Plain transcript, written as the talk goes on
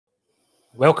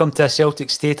Welcome to A Celtic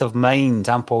State of Mind.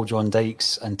 I'm Paul John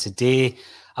Dykes, and today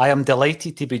I am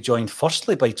delighted to be joined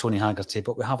firstly by Tony Haggerty,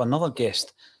 but we have another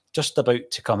guest just about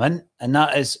to come in, and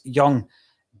that is young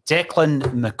Declan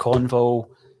McConville.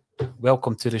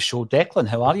 Welcome to the show, Declan.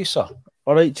 How are you, sir?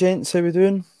 All right, gents, how we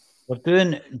doing? We're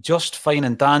doing just fine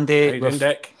and dandy. How you doing,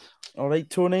 Dick? All right,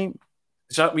 Tony.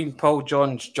 Does that mean Paul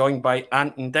John's joined by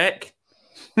Ant and Dick?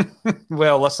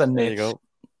 Well, listen, There you go.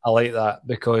 I like that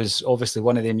because obviously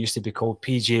one of them used to be called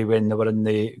PJ when they were in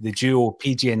the duo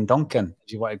PJ and Duncan.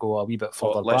 If you want to go a wee bit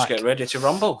further Let's back. get ready to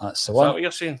rumble. That's the Is one. that what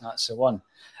you're saying? That's the one.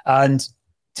 And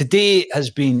today has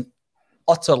been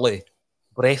utterly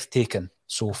breathtaking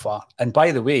so far. And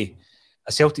by the way,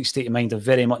 A Celtic State of Mind have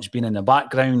very much been in the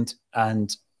background,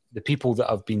 and the people that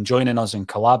have been joining us and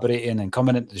collaborating and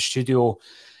coming into the studio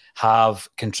have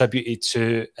contributed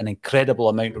to an incredible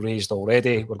amount raised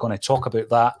already. We're going to talk about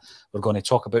that. We're going to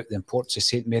talk about the importance of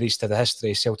St Mary's to the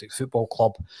history of Celtic Football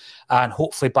Club. And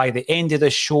hopefully by the end of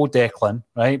this show, Declan,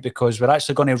 right, because we're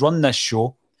actually going to run this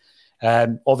show.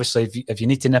 Obviously, if you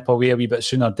need to nip away a wee bit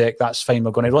sooner, Dick, that's fine.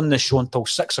 We're going to run this show until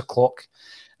 6 o'clock.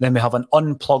 Then we have an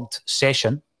unplugged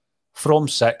session from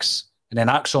 6, and then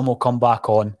Acsom will come back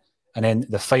on, and then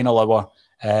the final hour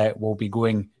will be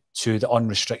going to the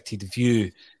Unrestricted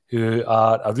View, who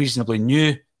are a reasonably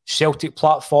new Celtic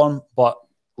platform, but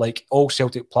like all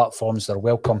Celtic platforms, they're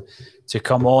welcome to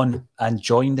come on and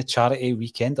join the charity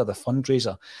weekend or the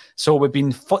fundraiser. So we've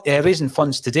been raising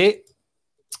funds today.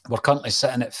 We're currently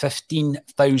sitting at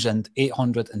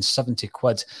 15,870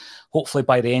 quid. Hopefully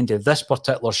by the end of this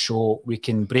particular show, we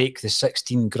can break the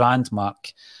 16 grand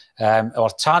mark. Our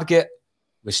target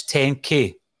was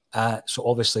 10k. So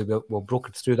obviously we'll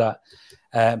broker through that.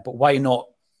 But why not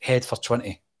head for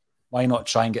 20? Why not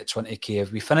try and get 20k?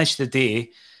 If we finish the day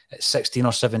at 16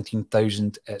 or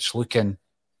 17,000, it's looking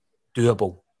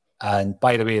doable. And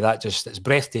by the way, it's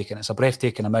breathtaking. It's a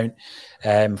breathtaking amount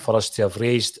for us to have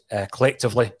raised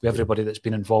collectively with everybody that's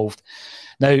been involved.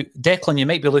 Now, Declan, you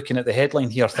might be looking at the headline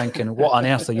here thinking, what on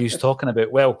earth are you talking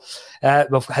about? Well,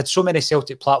 we've had so many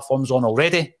Celtic platforms on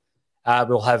already.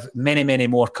 We'll have many, many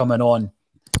more coming on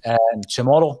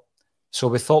tomorrow. So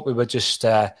we thought we would just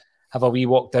have a wee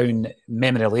walk down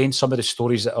memory lane. Some of the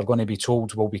stories that are going to be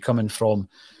told will be coming from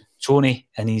Tony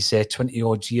and his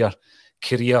 20-odd year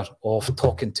career of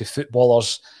talking to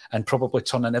footballers and probably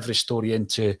turning every story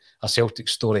into a Celtic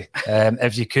story.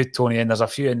 If you could, Tony, and there's a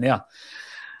few in there.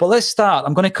 But let's start.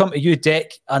 I'm going to come to you,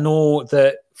 Dick. I know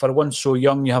that for one so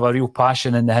young, you have a real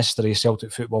passion in the history of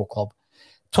Celtic Football Club.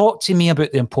 Talk to me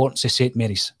about the importance of St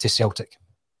Mary's to Celtic.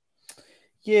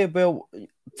 Yeah, well,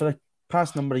 for the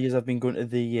past number of years, I've been going to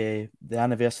the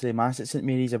anniversary mass at St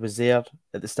Mary's. I was there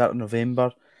at the start of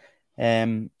November,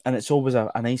 and it's always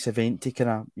a nice event to kind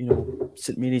of,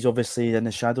 St Mary's obviously in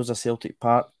the shadows of Celtic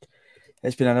Park.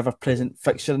 It's been an ever-present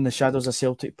fixture in the shadows of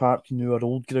Celtic Park, our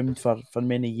old ground for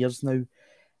many years now.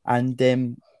 And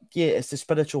yeah, it's the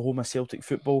spiritual home of Celtic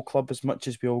Football Club. As much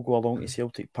as we all go along to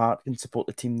Celtic Park and support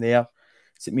the team there,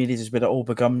 St Mary's is where it all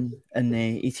begun in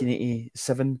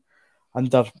 1887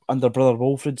 under Brother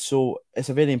Wilfred. So it's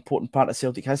a very important part of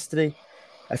Celtic history.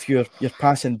 If you're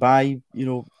passing by,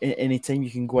 any time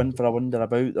you can go in for a wander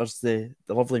about, there's the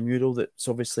lovely mural that's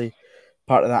obviously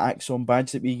part of that Acsom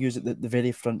badge that we use at the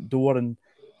very front door. And,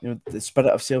 the spirit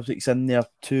of Celtic's in there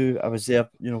too. I was there,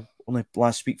 only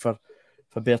last week for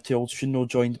Bertie Auld funeral,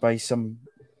 joined by some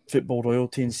football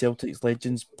royalty and Celtic's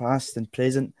legends past and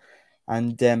present.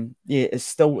 And yeah, it's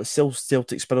still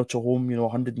Celtic's spiritual home,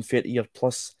 130 year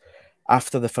plus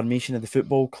after the formation of the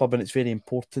football club. And it's very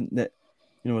important that,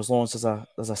 as long as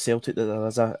there's a Celtic, that there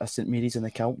is a St Mary's in the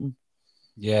Calton.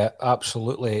 Yeah,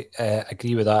 absolutely.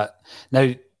 Agree with that.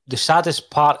 Now, the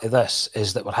saddest part of this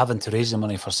is that we're having to raise the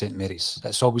money for St Mary's.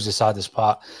 That's always the saddest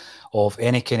part of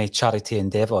any kind of charity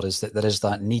endeavour, is that there is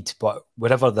that need. But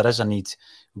wherever there is a need,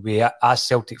 we as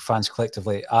Celtic fans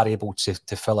collectively are able to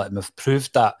fill it. And we've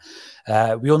proved that.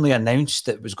 We only announced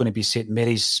that it was going to be St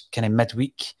Mary's kind of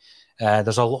midweek.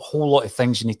 There's a whole lot of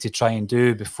things you need to try and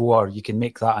do before you can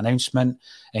make that announcement,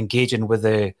 engaging with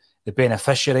the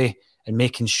beneficiary and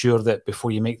making sure that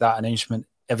before you make that announcement,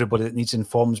 everybody that needs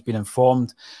informed has been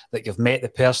informed, that you've met the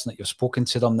person, that you've spoken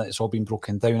to them, that it's all been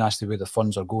broken down as to where the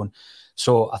funds are going.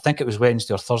 So I think it was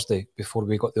Wednesday or Thursday before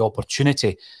we got the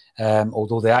opportunity,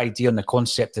 although the idea and the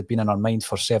concept had been in our mind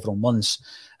for several months.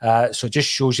 So it just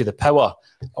shows you the power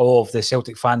of the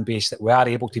Celtic fan base, that we are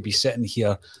able to be sitting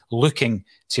here looking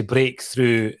to break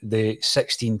through the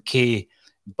 16k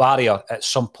barrier at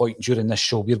some point during this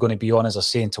show. We're going to be on, as I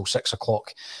say, until 6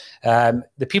 o'clock.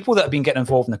 The people that have been getting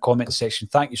involved in the comment section,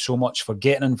 thank you so much for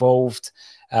getting involved.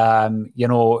 You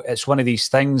know, it's one of these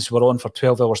things. We're on for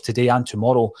 12 hours today and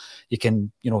tomorrow. You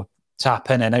can, you know,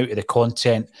 tap in and out of the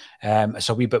content. It's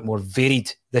a wee bit more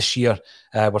varied this year.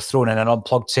 We're throwing in an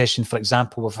unplugged session, for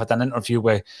example. We've had an interview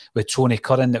with Tony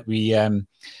Curran that we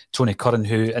Tony Curran,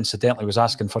 who incidentally was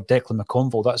asking for Declan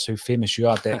McConville. That's how famous you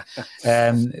are, Dec.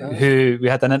 Who we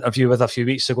had an interview with a few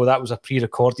weeks ago. That was a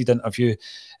pre-recorded interview.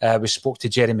 We spoke to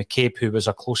Jerry McCabe, who was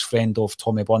a close friend of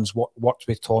Tommy Burns, worked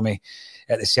with Tommy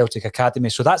at the Celtic Academy.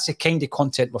 So that's the kind of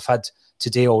content we've had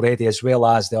today already, as well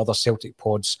as the other Celtic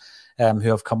pods who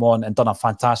have come on and done a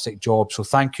fantastic job. So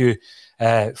thank you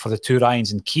for the two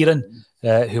Ryans and Kieran,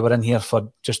 who were in here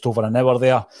for just over an hour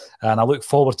there. And I look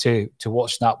forward to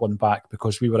watching that one back,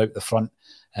 because we were out the front.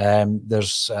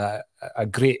 There's a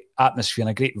great atmosphere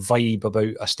and a great vibe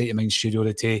about a State of Mind studio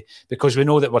today, because we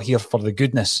know that we're here for the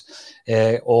goodness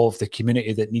of the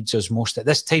community that needs us most at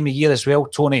this time of year as well.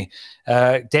 Tony,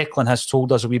 Declan has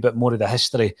told us a wee bit more of the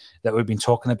history that we've been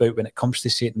talking about when it comes to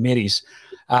St Mary's.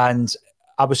 And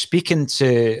I was speaking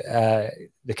to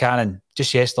the Canon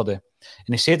just yesterday,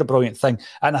 and he said a brilliant thing.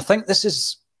 And I think this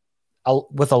is,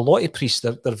 with a lot of priests,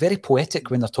 they're very poetic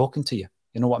when they're talking to you.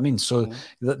 You know what I mean? So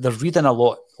they're reading a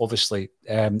lot, obviously,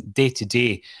 day to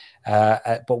day.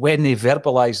 But when they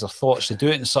verbalise their thoughts, they do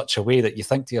it in such a way that you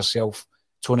think to yourself,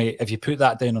 Tony, if you put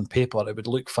that down on paper, it would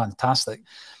look fantastic.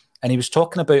 And he was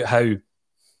talking about how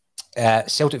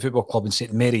Celtic Football Club and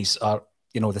St Mary's are,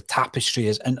 you know, the tapestry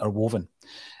is interwoven.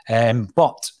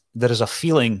 But there is a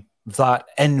feeling that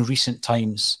in recent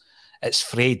times it's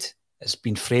frayed. It's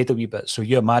been frayed a wee bit. So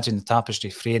you imagine the tapestry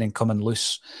fraying and coming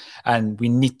loose. And we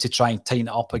need to try and tighten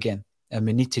it up again. And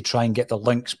we need to try and get the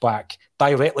links back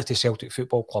directly to Celtic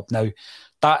Football Club. Now,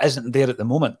 that isn't there at the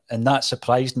moment, and that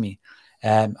surprised me.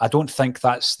 I don't think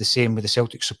that's the same with the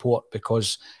Celtic support,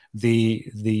 because the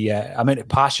amount of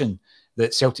passion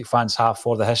that Celtic fans have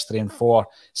for the history and for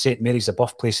St Mary's, the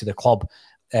birthplace of the club,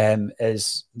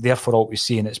 is there for all to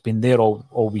see, and it's been there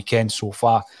all weekend so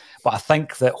far. But I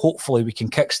think that hopefully we can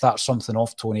kickstart something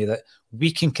off, Tony, that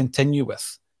we can continue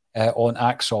with on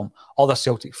Acsom. Other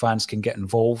Celtic fans can get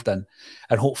involved in,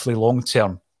 and hopefully long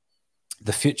term,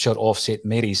 the future of St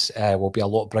Mary's will be a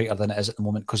lot brighter than it is at the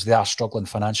moment, because they are struggling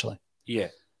financially. Yeah,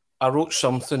 I wrote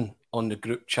something on the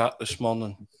group chat this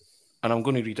morning, and I'm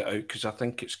going to read it out because I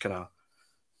think it's kind of,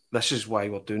 this is why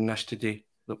we're doing this today,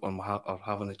 that when we're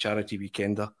having a charity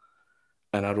weekender.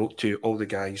 And I wrote to all the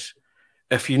guys,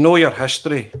 if you know your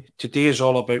history, today is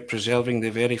all about preserving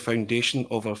the very foundation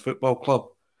of our football club.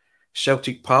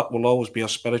 Celtic Park will always be our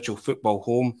spiritual football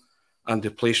home and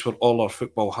the place where all our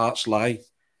football hearts lie.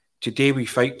 Today we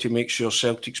fight to make sure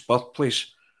Celtic's birthplace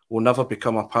will never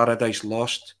become a paradise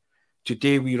lost.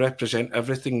 Today we represent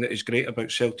everything that is great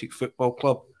about Celtic Football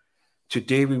Club.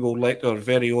 Today we will let our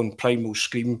very own primal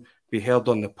scream be heard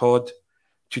on the pod.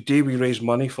 Today we raise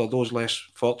money for those less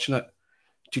fortunate.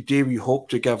 Today we hope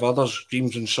to give others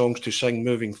dreams and songs to sing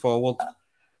moving forward.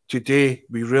 Today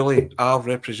we really are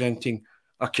representing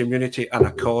a community and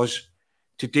a cause.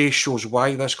 Today shows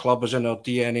why this club is in our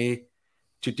DNA.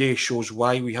 Today shows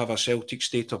why we have a Celtic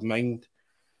state of mind.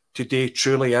 Today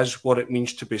truly is what it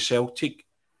means to be Celtic.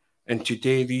 And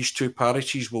today these two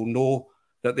parishes will know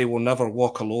that they will never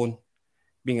walk alone.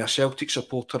 Being a Celtic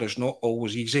supporter is not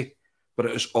always easy, but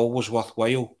it is always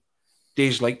worthwhile.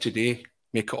 Days like today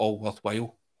make it all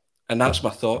worthwhile. And that's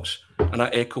my thoughts. And I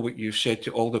echo what you've said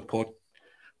to all the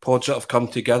pods that have come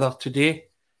together today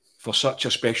for such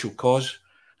a special cause,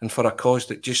 and for a cause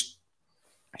that just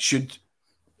should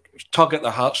tug at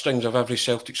the heartstrings of every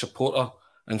Celtic supporter.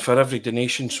 And for every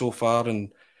donation so far,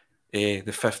 and the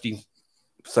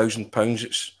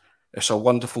 £15,000, it's a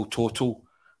wonderful total.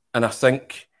 And I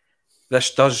think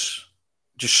this does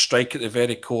just strike at the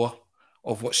very core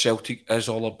of what Celtic is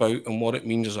all about and what it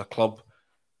means as a club,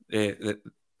 the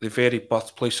very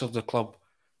birthplace of the club.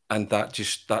 And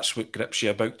that's what grips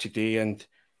you about today. And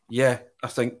yeah, I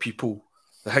think the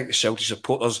Celtic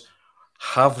supporters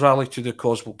have rallied to the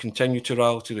cause, will continue to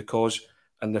rally to the cause,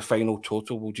 and the final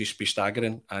total will just be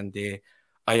staggering. And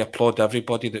I applaud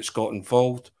everybody that's got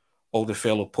involved, all the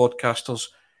fellow podcasters,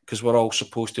 because we're all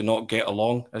supposed to not get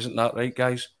along. Isn't that right,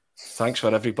 guys? Thanks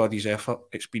for everybody's effort.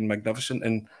 It's been magnificent.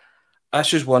 And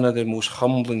this is one of the most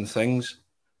humbling things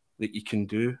that you can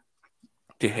do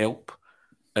to help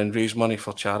and raise money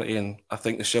for charity. And I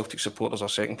think the Celtic supporters are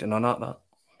second to none at that.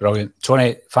 Brilliant.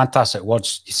 Tony, fantastic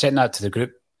words. You sent that to the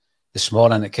group this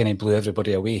morning. It kind of blew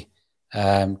everybody away.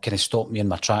 Kind of stopped me in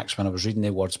my tracks when I was reading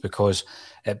the words, because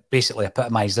it basically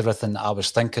epitomised everything that I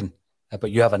was thinking. But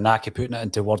you have a knack of putting it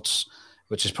into words,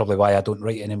 which is probably why I don't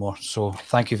write anymore. So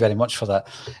thank you very much for that.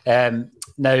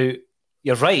 Now,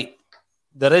 you're right.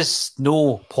 there is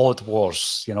no pod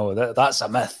wars. You know, that's a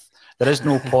myth. There is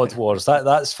no pod wars.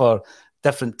 That's for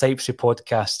different types of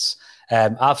podcasts.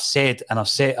 I've said, and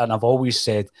I've always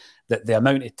said that the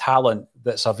amount of talent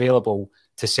that's available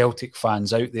to Celtic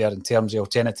fans out there in terms of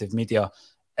alternative media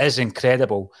is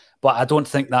incredible. But I don't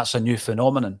think that's a new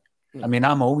phenomenon. I mean,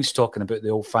 I'm always talking about the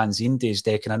old fanzine days,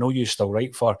 Dick, and I know you still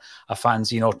write for a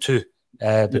fanzine or two,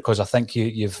 because I think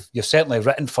you've certainly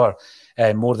written for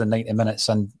more than 90 minutes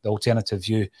and the alternative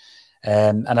view.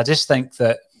 And I just think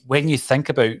that when you think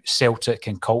about Celtic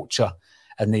and culture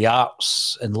and the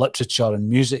arts and literature and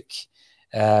music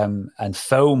and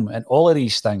film and all of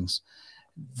these things,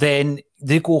 then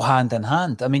they go hand in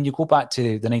hand. I mean, you go back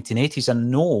to the 1980s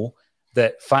and know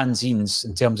that fanzines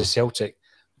in terms of Celtic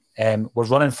were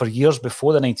running for years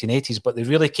before the 1980s, but they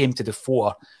really came to the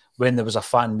fore when there was a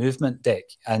fan movement,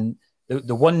 Dick. And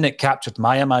the one that captured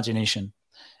my imagination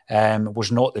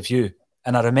was Not the View.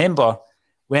 And I remember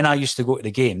when I used to go to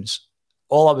the games,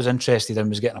 all I was interested in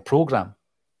was getting a programme.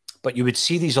 But you would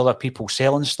see these other people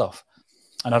selling stuff.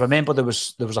 And I remember there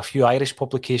was a few Irish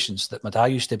publications that my dad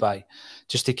used to buy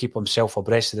just to keep himself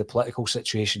abreast of the political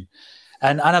situation.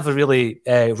 And I never really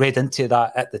read into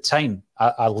that at the time.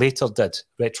 I later did,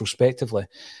 retrospectively.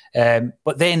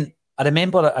 But then I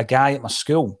remember a guy at my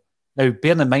school. Now,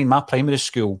 bearing in mind, my primary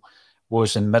school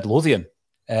was in Midlothian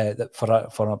for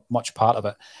a much part of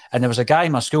it. And there was a guy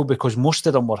in my school, because most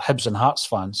of them were Hibs and Hearts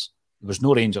fans. There was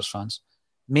no Rangers fans,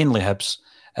 mainly Hibs.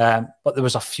 But there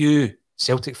was a few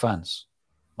Celtic fans.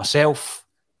 Myself,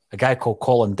 a guy called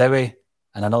Colin Dowie,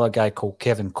 and another guy called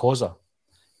Kevin Causer.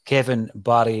 Kevin,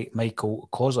 Barry, Michael,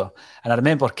 Causer. And I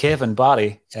remember Kevin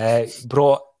Barry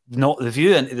brought Not the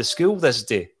View into the school this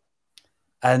day.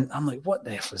 And I'm like, what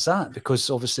the F was that? Because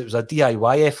obviously it was a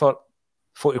DIY effort,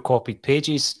 photocopied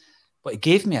pages, but he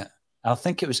gave me it. And I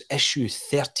think it was issue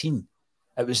 13.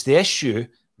 It was the issue,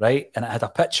 right? And it had a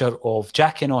picture of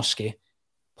Jack Ionosky,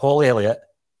 Paul Elliott,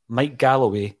 Mike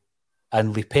Galloway,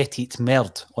 and Le Petit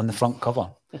Merde on the front cover.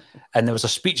 And there was a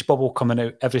speech bubble coming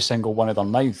out every single one of their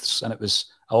mouths. And it was,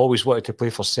 I always wanted to play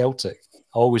for Celtic.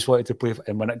 I always wanted to play for,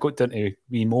 and when it got down to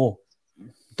wee Mo, ...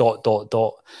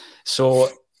 So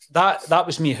that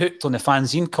was me hooked on the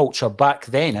fanzine culture back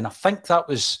then. And I think that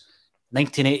was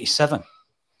 1987.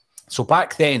 So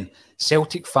back then,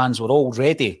 Celtic fans were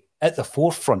already at the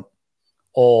forefront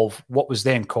of what was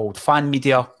then called fan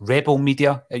media, rebel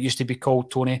media, it used to be called,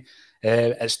 Tony.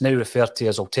 It's now referred to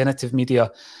as alternative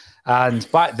media.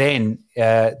 And back then,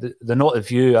 the Not the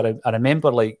View, I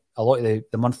remember like a lot of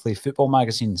the monthly football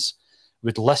magazines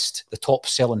would list the top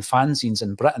selling fanzines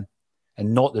in Britain,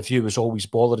 and Not the View was always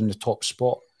bothering the top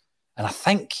spot. And I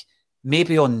think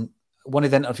maybe on one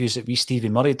of the interviews that Stevie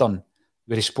Murray done,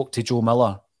 where he spoke to Joe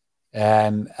Miller,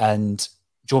 and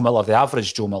Joe Miller, the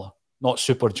average Joe Miller, not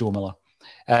Super Joe Miller.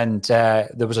 And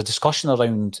there was a discussion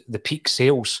around the peak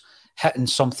sales hitting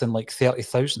something like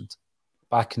 30,000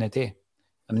 back in the day.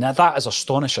 I mean, that is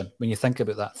astonishing when you think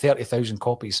about that. 30,000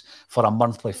 copies for a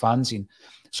monthly fanzine.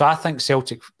 So I think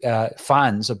Celtic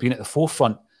fans have been at the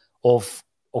forefront of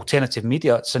alternative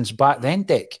media since back then,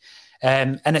 Dick.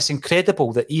 And it's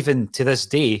incredible that even to this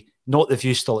day, Not the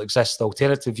View still exists, the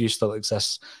alternative view still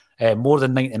exists. More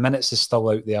than 90 minutes is still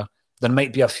out there. There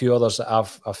might be a few others that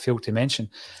I've failed to mention.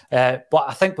 But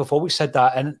I think we've always said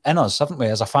that in us, haven't we,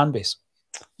 as a fan base?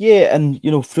 Yeah, and, you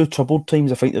know, through troubled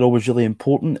times, I think they're always really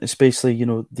important, especially, you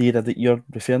know, the era that you're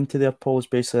referring to there, Paul,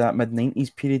 especially that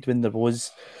mid-90s period when there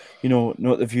was, you know,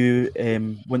 Not the View,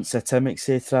 Once a Tim,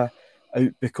 etc.,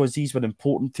 out, because these were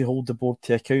important to hold the board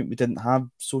to account. We didn't have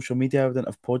social media, we didn't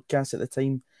have podcasts at the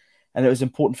time, and it was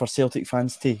important for Celtic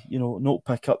fans to, you know, not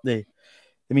pick up the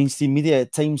mainstream media.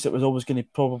 At times it was always going to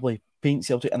probably paint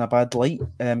Celtic in a bad light.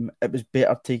 It was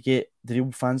better to get the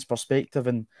real fans' perspective,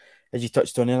 and as you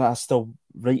touched on there, I still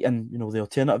write in, you know, the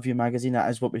Alternative View magazine. That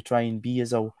is what we try and be,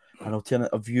 as an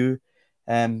alternative view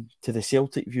to the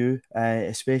Celtic view,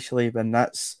 especially when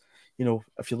that's, you know,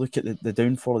 if you look at the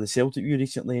downfall of the Celtic view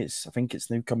recently, I think it's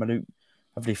now coming out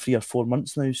every 3 or 4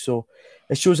 months now. So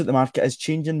it shows that the market is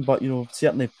changing, but, you know,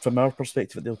 certainly from our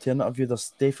perspective at the Alternative View,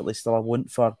 there's definitely still a want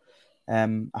for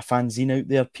a fanzine out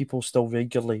there. People still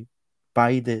regularly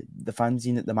buy the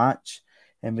fanzine at the match.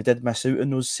 And we did miss out on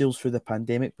those sales through the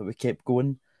pandemic, but we kept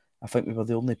going. I think we were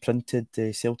the only printed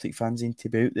Celtic fanzine to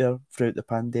be out there throughout the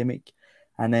pandemic.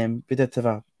 And we did have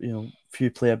a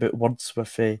few play about words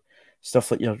with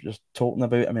stuff like you're talking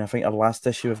about. I mean, I think our last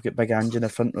issue, we've got Big Ange in the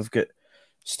front, we've got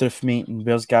Struthmate and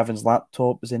Where's Gavin's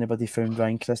Laptop? Has anybody found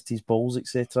Ryan Christie's balls,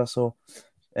 etc.? So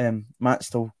Matt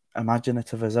still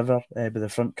imaginative as ever with the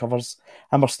front covers,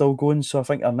 and we're still going. So I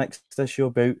think our next issue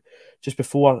about just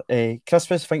before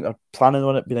Christmas, I think we're planning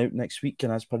on it being out next week,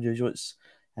 and as per usual, it's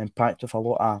packed with a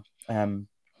lot of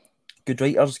good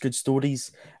writers, good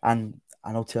stories, and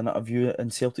an alternative view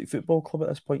in Celtic Football Club at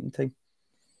this point in time.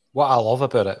 What I love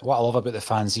about it, what I love about the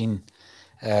fanzine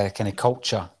kind of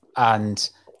culture, and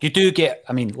you do get,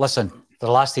 I mean, listen, the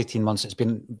last 18 months, it's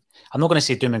been, I'm not going to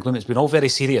say doom and gloom, it's been all very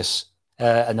serious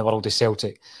in the world of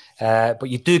Celtic, but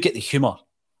you do get the humour.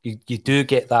 You do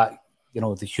get that, you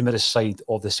know, the humorous side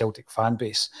of the Celtic fan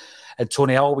base. And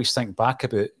Tony, I always think back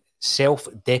about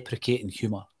self-deprecating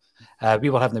humour. We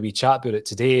were having a wee chat about it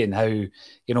today, and how, you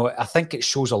know, I think it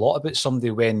shows a lot about somebody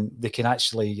when they can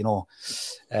actually, you know,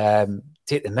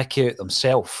 take the mickey out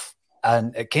themselves.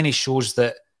 And it kind of shows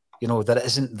that, you know, there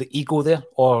isn't the ego there,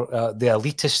 or the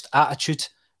elitist attitude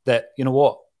that, you know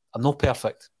what, I'm not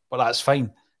perfect, but that's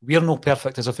fine. We're not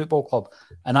perfect as a football club,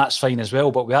 and that's fine as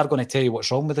well, but we are going to tell you what's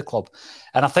wrong with the club.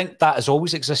 And I think that has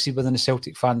always existed within the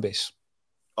Celtic fan base.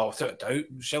 Oh, without a doubt,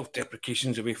 self-deprecation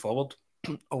is the way forward.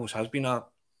 Always has been. I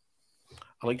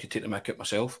like to take the mick at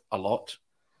myself a lot,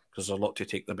 because there's a lot to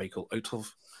take the mick out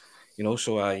of, you know.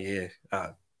 So I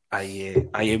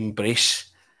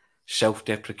embrace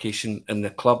self-deprecation in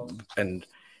the club, and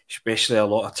especially a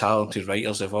lot of talented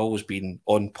writers have always been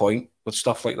on point with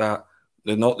stuff like that.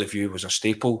 The Not the View was a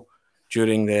staple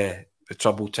during the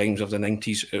troubled times of the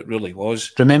 90s. It really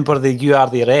was. Remember the You Are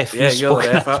the Ref? Yeah, You're the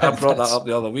Ref. I brought that up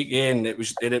the other week, and it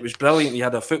was brilliant. You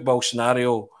had a football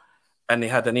scenario, and they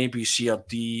had an A, B, C, or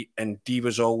D, and D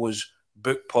was always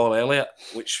book Paul Elliott,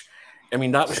 which, I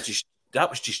mean, that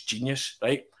was just genius,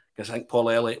 right? Because I think Paul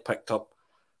Elliott picked up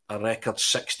a record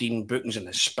 16 bookings in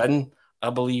the spin, I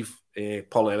believe.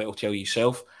 Paul Elliott will tell you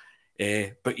himself.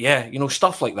 But yeah, you know,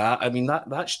 stuff like that. I mean,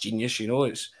 that's genius, you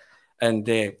know. And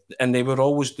they were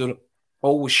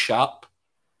always sharp,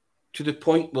 to the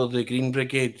point where the Green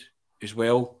Brigade as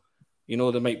well. You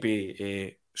know, there might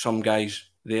be some guys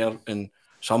there, and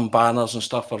some banners and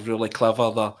stuff are really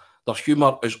clever. Their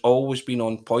humour has always been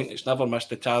on point. It's never missed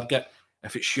the target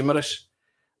if it's humorous,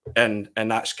 and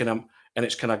that's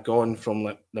it's kind of gone from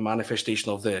the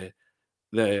manifestation of the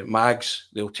mags,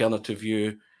 the alternative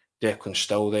view. Declan's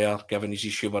still there, giving us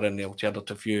his humour in the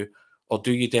alternative view. Or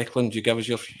do you, Declan? Do you give us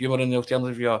your humour in the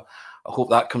alternative view? I hope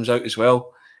that comes out as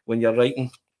well when you're writing.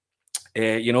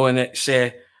 You know, and it's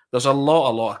there's a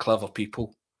lot of clever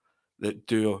people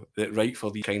that write for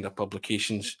these kind of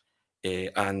publications.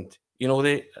 And, you know,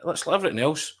 let's let everything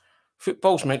else.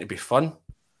 Football's meant to be fun.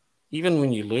 Even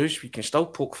when you lose, you can still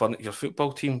poke fun at your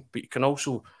football team, but you can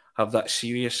also have that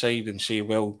serious side and say,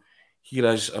 well, here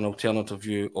is an alternative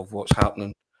view of what's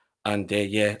happening. And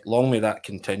yeah, long may that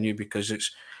continue, because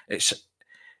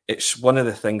it's one of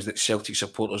the things that Celtic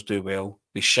supporters do well.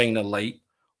 They shine a light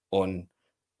on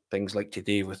things like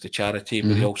today with the charity,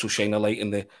 but they also shine a light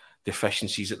on the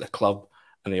deficiencies at the club,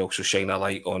 and they also shine a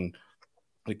light on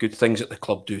the good things that the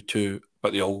club do too.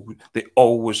 But they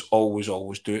always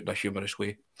do it in a humorous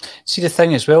way. See, the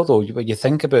thing as well, though, when you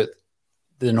think about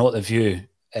the Not the View,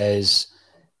 is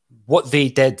what they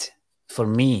did for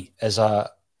me as a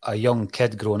young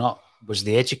kid growing up was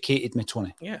they educated me,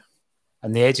 Tony. Yeah.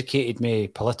 And they educated me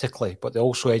politically, but they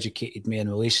also educated me in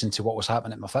relation to what was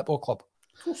happening at my football club.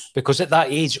 Of course. Because at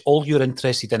that age, all you're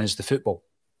interested in is the football.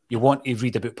 You want to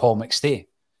read about Paul McStay.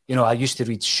 You know, I used to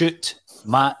read Shoot,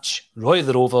 Match, Roy of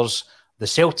the Rovers, the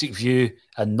Celtic View,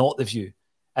 and Not the View.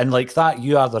 And like that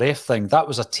You Are the Ref thing, that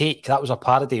was a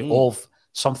parody of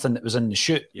something that was in the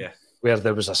Shoot, where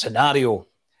there was a scenario,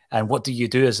 and what do you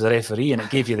do as the referee? And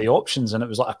it gave you the options, and it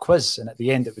was like a quiz, and at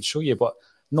the end it would show you. But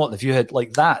Not the View had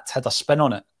a spin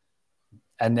on it,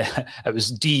 and it was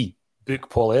D, book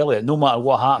Paul Elliott. No matter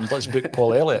what happened, let's book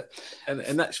Paul Elliott.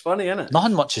 And that's funny, isn't it?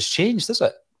 Nothing much has changed, is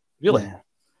it? Really? Yeah.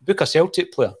 Book a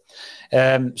Celtic player.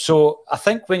 So I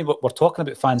think when we're talking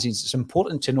about fanzines, it's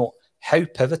important to note how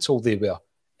pivotal they were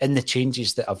in the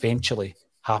changes that eventually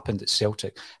happened at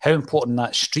Celtic. How important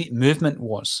that street movement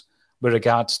was with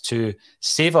regards to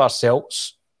Save Our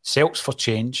Celts, Celts for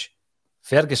Change,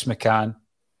 Fergus McCann,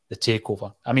 the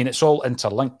takeover. I mean, it's all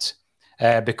interlinked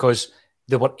because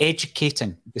they were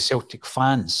educating the Celtic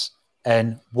fans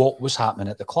in what was happening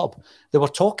at the club. They were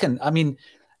talking, I mean,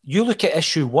 you look at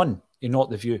issue 1 in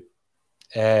Not the View,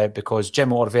 because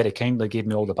Jim Orr very kindly gave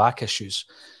me all the back issues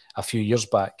a few years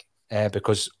back,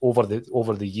 because over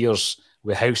the years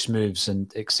with house moves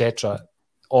and etc.,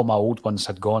 all my old ones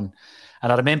had gone.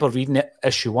 And I remember reading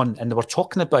issue 1, and they were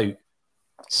talking about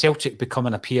Celtic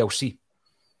becoming a PLC.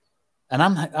 And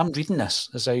I'm reading this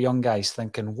as a young guy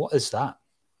thinking, what is that?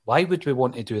 Why would we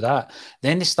want to do that?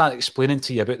 Then they start explaining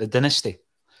to you about the dynasty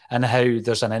and how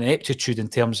there's an ineptitude in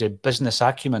terms of business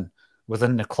acumen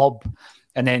within the club.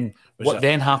 And then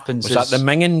then happens is that the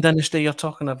Mingin dynasty you're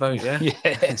talking about? Yeah.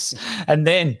 Yes. And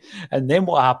then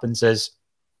what happens is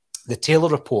the Taylor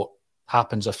report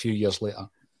happens a few years later,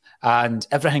 and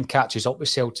everything catches up with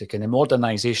Celtic, and the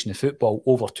modernisation of football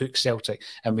overtook Celtic,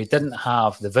 and we didn't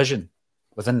have the vision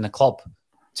within the club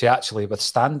to actually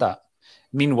withstand that.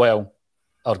 Meanwhile,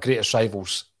 our greatest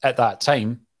rivals at that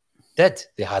time did.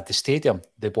 They had the stadium,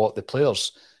 they bought the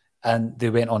players, and they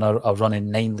went on a run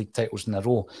in 9 league titles in a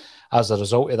row as a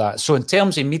result of that. So in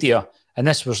terms of media, and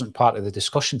this wasn't part of the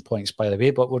discussion points, by the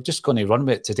way, but we're just going to run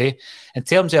with it today. In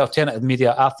terms of alternative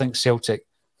media, I think Celtic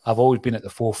have always been at the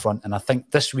forefront, and I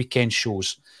think this weekend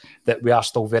shows that we are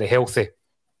still very healthy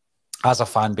as a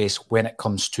fan base when it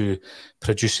comes to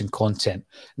producing content.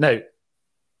 Now,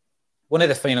 one of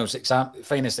the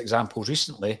finest examples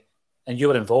recently, and you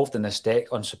were involved in this, deck,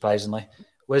 unsurprisingly,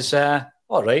 was,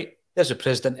 all right, there's the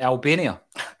president of Albania.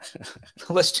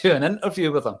 Let's do an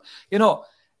interview with him. You know,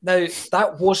 now,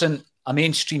 that wasn't a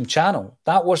mainstream channel.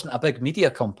 That wasn't a big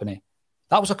media company.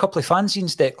 That was a couple of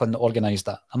fanzines, Declan, that organised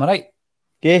that. Am I right?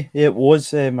 Yeah, it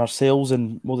was ourselves,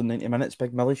 and More Than 90 Minutes.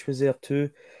 Big Millish was there too.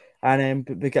 And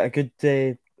we got a good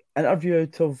interview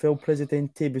out of El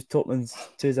Presidente. He was talking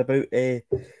to us about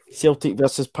Celtic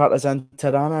versus Partizan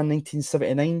Tirana in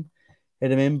 1979. He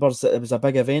remembers that it was a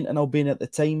big event in Albania at the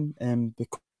time,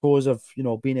 because of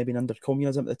Albania being under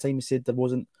communism at the time. He said there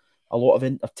wasn't a lot of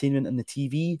entertainment in the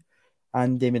TV,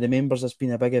 and he remembers this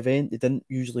being a big event. They didn't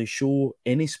usually show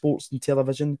any sports on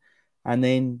television, and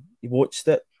then he watched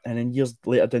it, and then years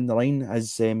later down the line,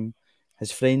 his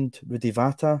friend Rudy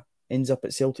Vata ends up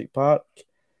at Celtic Park.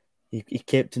 He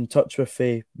kept in touch with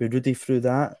Rudy through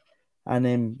that,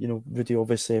 and Rudy,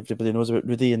 obviously everybody knows about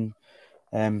Rudy, and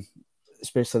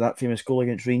especially that famous goal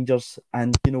against Rangers.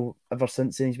 And ever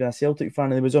since then he's been a Celtic fan,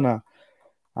 and he was on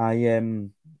a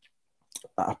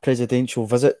presidential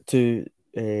visit to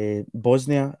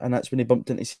Bosnia, and that's when he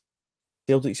bumped into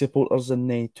Celtic supporters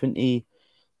in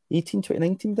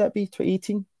 2019, would that be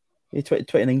 2018?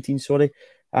 2019, sorry.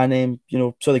 And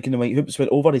so the Green and White Hoops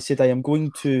went over. He said, I am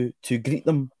going to greet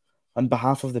them on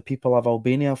behalf of the people of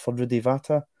Albania for Rudy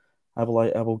Vata. I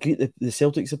will greet the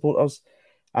Celtic supporters.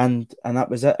 And that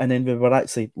was it. And then we were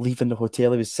actually leaving the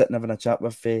hotel. He was sitting having a chat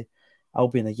with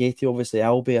Albi Nageti. Obviously,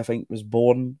 Albi, I think, was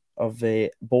born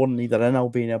either in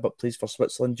Albania but plays for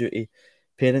Switzerland due to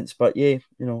parents. But yeah,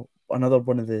 another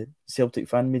one of the Celtic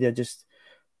fan media just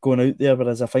going out there,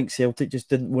 whereas I think Celtic just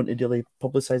didn't want to really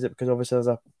publicise it because obviously there's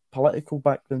a political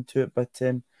background to it. But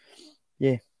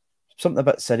yeah, something a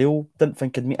bit surreal. Didn't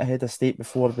think I'd meet a head of state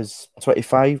before I was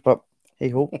 25, but hey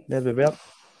ho, there we were.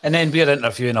 And then we're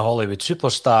interviewing a Hollywood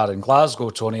superstar in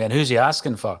Glasgow, Tony, and who's he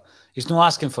asking for? He's not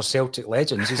asking for Celtic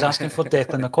legends. He's asking for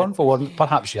Declan the Convo, or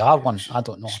perhaps you are one. I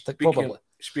don't know. Probably.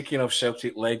 Speaking of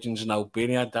Celtic legends in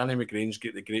Albania, Danny McGrain's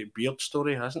got the great beard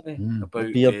story, hasn't he?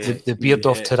 About the beard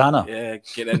of Tirana. Yeah,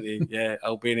 get into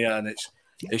Albania, and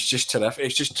it's just terrific.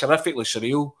 It's just terrifically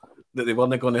surreal that they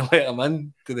weren't going to let him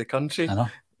in to the country. I know.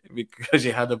 Because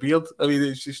he had a beard. I mean,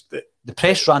 it's just... The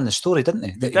press ran the story, didn't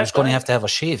they? That he was going to have a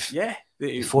shave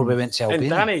before we went to Albania. And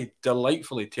Danny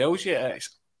delightfully tells you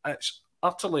it's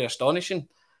utterly astonishing.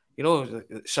 In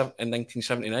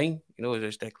 1979,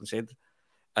 as Declan said.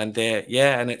 And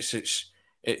and it's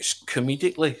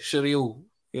comedically surreal,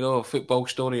 a football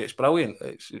story. It's brilliant.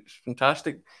 It's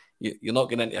fantastic. You're not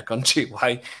getting into a country.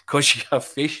 Why? Because you have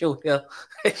facial hair.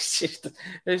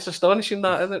 It's astonishing,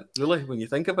 that, isn't it? Really, when you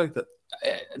think about it.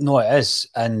 No, it is.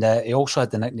 And he also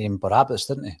had the nickname Barabbas,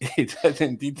 didn't he? He did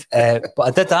indeed. But I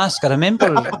did ask. I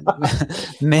remember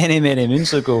many, many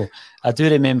moons ago, I do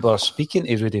remember speaking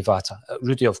to Rudy Vata.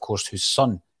 Rudy, of course, whose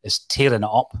son is tearing it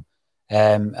up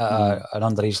at an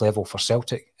underage level for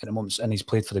Celtic at the moment, and he's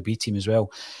played for the B team as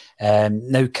well.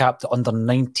 Now capped at under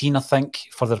 19, I think,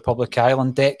 for the Republic of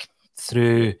Ireland deck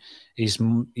through his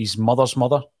mother's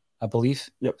mother, I believe,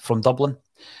 from Dublin.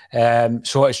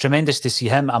 So it's tremendous to see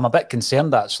him. I'm a bit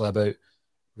concerned actually about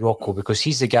Rocco, because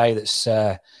he's the guy that's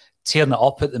tearing it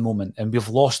up at the moment, and we've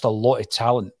lost a lot of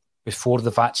talent before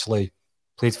they've actually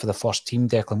played for the first team.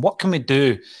 Declan, what can we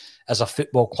do as a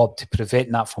football club to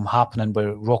prevent that from happening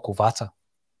with Rocco Vata?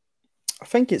 I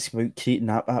think it's about creating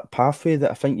that pathway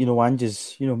that I think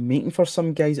Ange's making for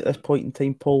some guys at this point in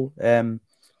time, Paul.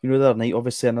 The other night,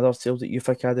 obviously, another Celtic Youth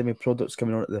Academy products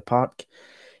coming on at the park.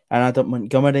 And Adam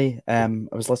Montgomery, I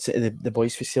was listening to the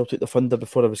boys for Celtic the Thunder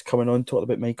before I was coming on, talking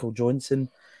about Michael Johnson.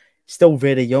 Still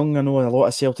very young. I know a lot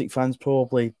of Celtic fans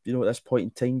probably, at this point in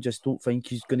time, just don't think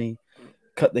he's going to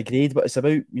cut the grade. But it's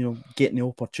about, getting the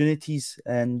opportunities.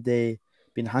 And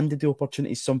been handed the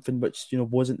opportunity, something which, you know,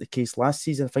 wasn't the case last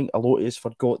season. I think a lot of us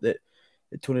forgot that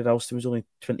Tony Ralston was only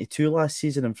 22 last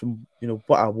season, and from, you know,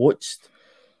 what I watched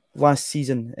last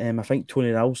season, I think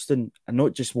Tony Ralston, and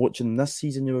not just watching him this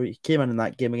season, you know, he came in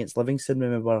that game against Livingston,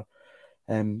 remember,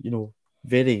 you know,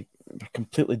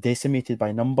 completely decimated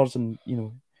by numbers, and, you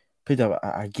know, played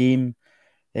a game,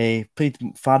 played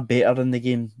far better in the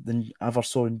game than I ever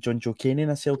saw in John Joe Kenny in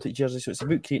a Celtic jersey. So it's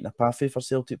about creating a pathway for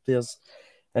Celtic players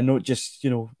and not just, you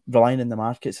know, relying on the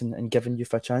markets and giving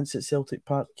youth a chance at Celtic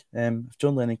Park. If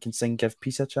John Lennon can sing "Give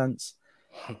Peace a Chance,"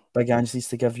 Big Ange needs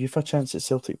to give youth a chance at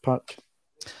Celtic Park.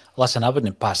 Listen, I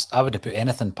wouldn't put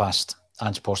anything past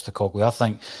Ange Postecoglou. I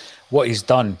think what he's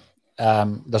done,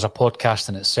 there's a podcast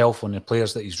in itself on the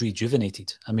players that he's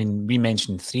rejuvenated. I mean, we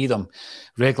mentioned 3 of them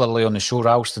regularly on the show.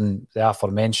 Ralston, the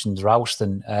aforementioned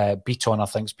Ralston, Beaton, I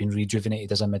think, has been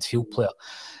rejuvenated as a midfield player.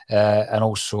 And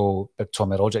also Big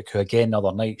Tommy Rogic, who again the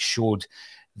other night showed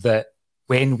that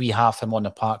when we have him on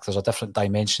the park, there's a different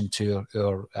dimension to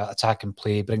our attacking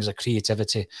play, brings a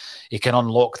creativity. He can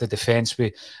unlock the defence.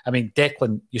 I mean,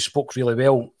 Declan, you spoke really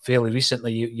well fairly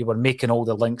recently. You were making all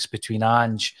the links between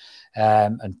Ange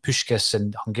and Puskás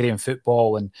and Hungarian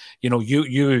football. And, you know,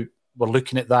 you were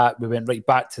looking at that. We went right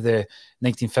back to the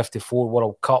 1954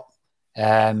 World Cup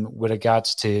with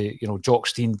regards to, you know, Jock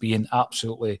Stein being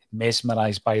absolutely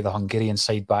mesmerised by the Hungarian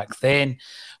side back then.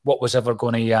 What was ever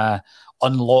going to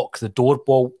unlock the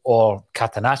doorbell, or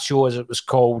Catenaccio as it was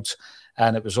called,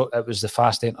 and it was the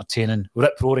fast, entertaining,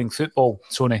 rip-roaring football,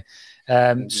 Tony.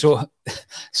 So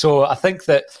I think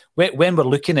that when we're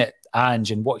looking at Ange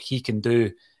and what he can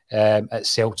do at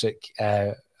Celtic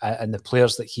and the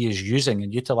players that he is using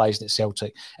and utilising at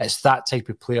Celtic, it's that type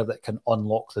of player that can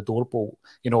unlock the doorbell.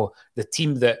 You know, the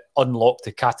team that unlocked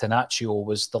the Catenaccio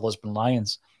was the Lisbon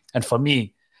Lions. And for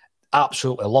me,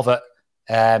 absolutely love it.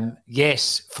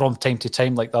 Yes, from time to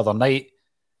time, like the other night,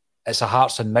 it's a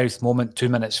hearts and mouth moment 2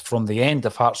 minutes from the end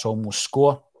if Hearts almost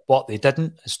score, but they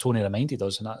didn't, as Tony reminded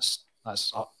us, and that's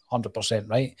 100%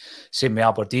 right. Same with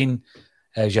Aberdeen.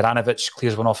 Juranovic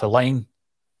clears one off the line.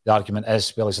 The argument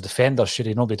is, well, as a defender, should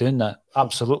he not be doing that?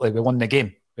 Absolutely. We won the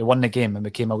game. And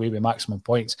we came away with maximum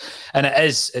points. And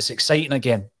it's exciting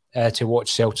again to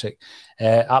watch Celtic.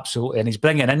 Absolutely. And he's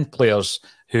bringing in players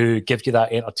who give you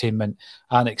that entertainment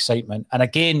and excitement. And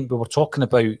again, we were talking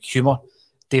about humour.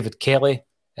 David Kelly,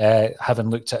 having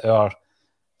looked at our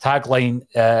tagline,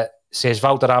 says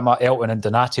Valderrama, Elton and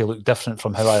Donati look different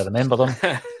from how I remember them.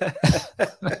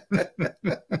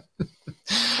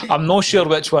 I'm not sure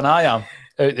which one I am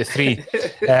out of the 3.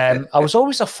 I was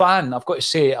always a fan, I've got to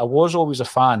say, I was always a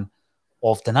fan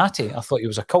of Donati. I thought he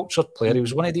was a cultured player. He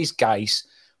was one of these guys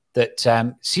that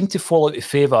seemed to fall out of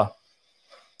favour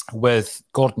with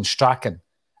Gordon Strachan.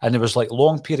 And there was like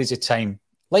long periods of time,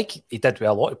 like he did with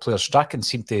a lot of players, Strachan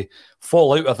seemed to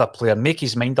fall out of a player, make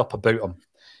his mind up about him.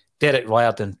 Derek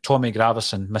Riordan, Tommy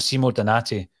Gravison, Massimo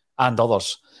Donati and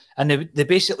others. And they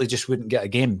basically just wouldn't get a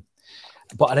game.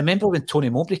 But I remember when Tony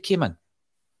Mowbray came in,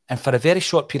 and for a very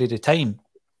short period of time,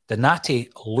 Donati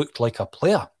looked like a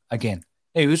player again.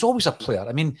 He was always a player.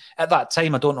 I mean, at that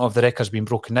time, I don't know if the record's been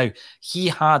broken now, he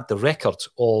had the record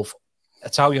of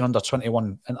Italian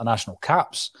under-21 international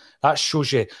caps. That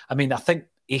shows you, I mean, I think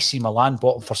AC Milan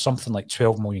bought him for something like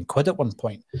 12 million quid at one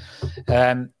point.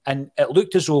 And it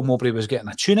looked as though Mowbray was getting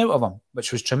a tune out of him,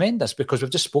 which was tremendous because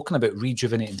we've just spoken about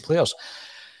rejuvenating players.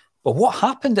 But what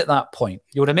happened at that point?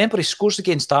 You'll remember he scores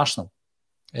against Arsenal.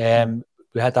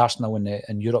 We had Arsenal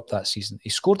in Europe that season. He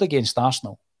scored against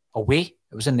Arsenal away.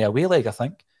 It was in the away leg, I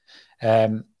think.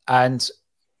 And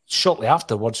shortly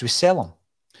afterwards, we sell him.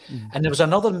 And there was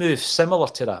another move similar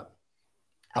to that.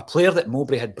 A player that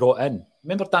Mowbray had brought in.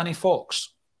 Remember Danny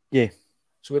Fox? Yeah.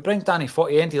 So we bring Danny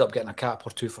Fox. He ended up getting a cap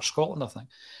or 2 for Scotland, I think.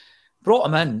 Brought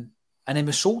him in, and then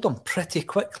we sold him pretty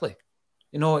quickly.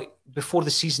 You know, before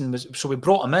the season was... So we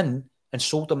brought him in and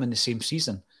sold him in the same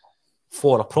season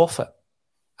for a profit.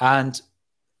 And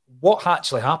what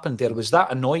actually happened there was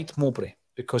that annoyed Mowbray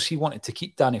because he wanted to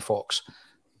keep Danny Fox.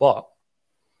 But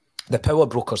the power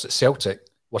brokers at Celtic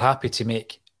were happy to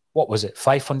make, what was it,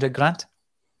 500 grand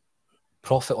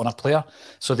profit on a player.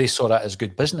 So they saw that as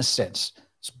good business sense.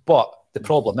 But the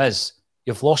problem is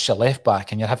you've lost your left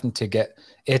back and you're having to get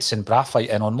Edson Braithwaite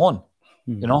in on loan.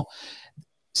 You know?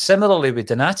 Similarly with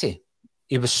Donati,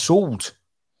 he was sold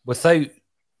without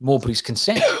Mowbray's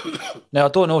consent. Now, I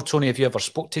don't know, Tony, if you ever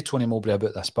spoke to Tony Mowbray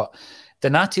about this, but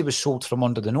Donati was sold from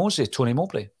under the nose of Tony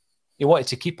Mowbray. He wanted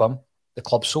to keep him. The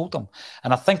club sold him.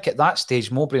 And I think at that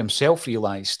stage, Mowbray himself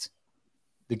realised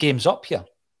the game's up here.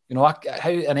 You know,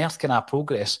 how on earth can I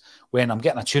progress when I'm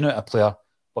getting a tune out of a player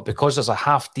but because there's a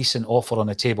half-decent offer on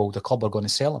the table, the club are going to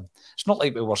sell him. It's not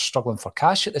like we were struggling for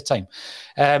cash at the time.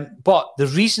 But the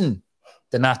reason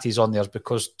Donati's on there is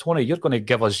because, Tony, you're going to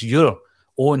give us your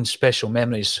own special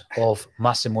memories of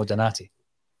Massimo Donati.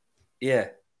 Yeah,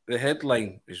 the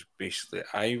headline is basically,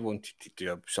 I wanted to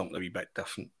do something a wee bit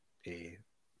different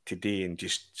today and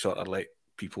just sort of let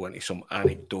people into some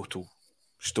anecdotal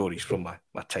stories from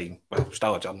my time. Well,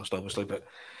 still a journalist, obviously, but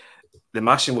the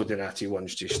Massimo Donati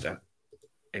one's just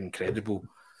incredible.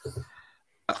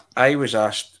 I was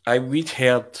asked, we'd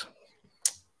heard,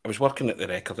 I was working at the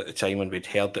Record at the time and we'd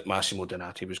heard that Massimo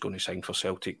Donati was going to sign for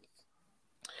Celtic.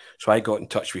 So I got in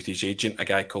touch with his agent, a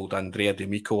guy called Andrea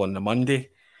D'Amico, on the Monday,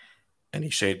 and he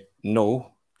said,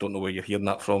 no, don't know where you're hearing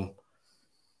that from.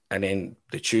 And then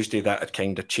the Tuesday that had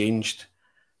kind of changed,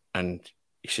 and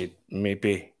he said,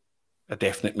 maybe, a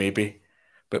definite maybe.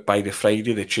 But by the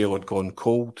Friday, the trail had gone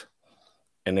cold.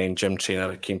 And then Jim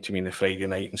Traynor came to me on the Friday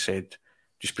night and said,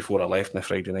 just before I left on the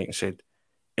Friday night, and said,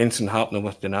 anything happening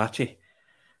with Donati?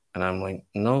 And I'm like,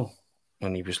 no.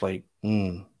 And he was like,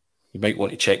 you might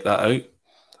want to check that out.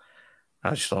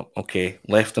 I just thought, okay.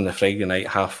 Left on the Friday night,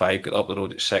 5:30, got up the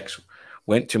road at 6,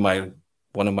 went to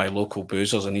one of my local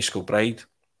boozers in East Kilbride,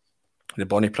 the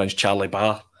Bonnie Prince Charlie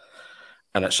Bar,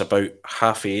 and it's about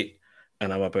 8:30,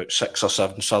 and I'm about 6 or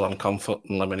 7 Southern Comfort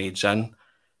and lemonades in.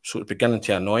 So it was beginning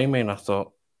to annoy me, and I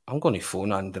thought, I'm going to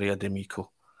phone Andrea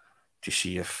D'Amico to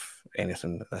see if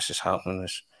anything like this is happening.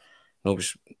 It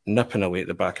was nipping away at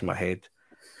the back of my head.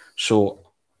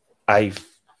 So I've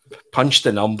punched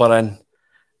the number in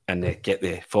and get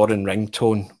the foreign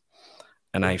ringtone,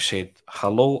 and I've said,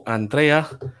 hello, Andrea.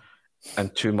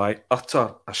 And to my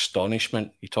utter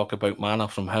astonishment, you talk about manna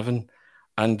from heaven,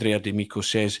 Andrea D'Amico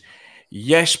says,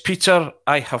 yes, Peter,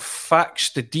 I have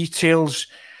faxed the details.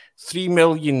 £3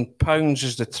 million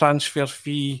is the transfer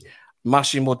fee.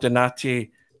 Massimo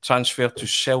Donati transferred to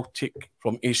Celtic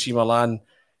from AC Milan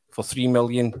for £3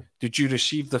 million. Did you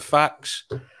receive the fax?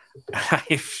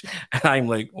 And I'm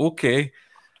like, okay.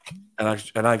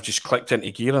 And I've just clicked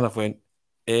into gear and I've went,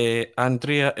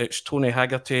 Andrea, it's Tony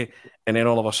Haggerty. And then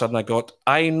all of a sudden I got,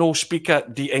 I no speak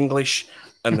the English.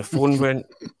 And the phone went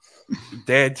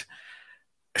dead.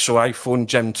 So I phoned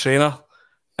Jim Traynor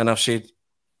and I've said,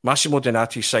 Massimo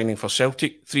Donati signing for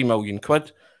Celtic, £3 million,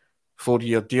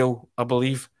 4-year deal, I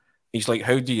believe. He's like,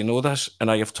 how do you know this?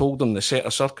 And I have told him the set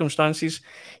of circumstances.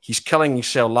 He's killing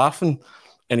himself laughing.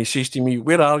 And he says to me,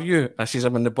 where are you? I says,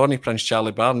 I'm in the Bonnie Prince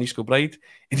Charlie Bar in East Kilbride.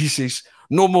 And he says,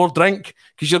 no more drink,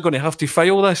 because you're going to have to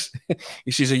file this.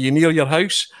 He says, are you near your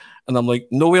house? And I'm like,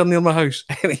 nowhere near my house.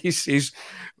 And he says,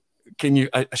 can you?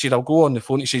 I said, I'll go on the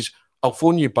phone. He says, I'll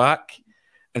phone you back.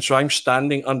 And so I'm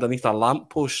standing underneath a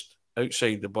lamppost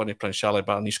outside the Bonnie Prince Charlie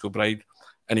Bar in East Kilbride,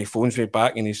 and he phones me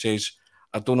back and he says,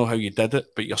 I don't know how you did it,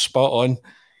 but you're spot on.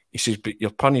 He says, but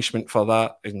your punishment for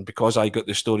that, and because I got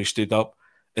the story stood up,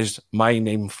 is my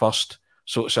name first.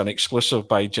 So it's an exclusive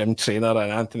by Jim Traynor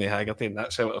and Anthony Haggerty, and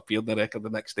that's how it appeared in the Record the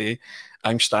next day.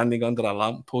 I'm standing under a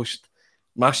lamppost.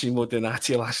 Massimo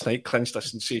Donati last night clinched a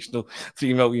sensational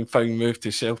 £3 million move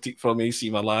to Celtic from AC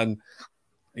Milan.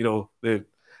 You know,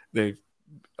 the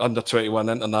under 21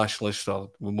 internationalist, or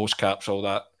with most caps, all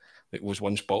that, it was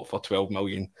one spot for 12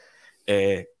 million.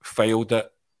 Filed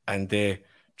it, and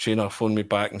Traynor phoned me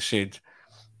back and said,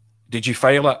 did you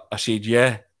file it? I said,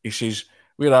 yeah. He says,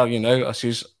 where are you now? I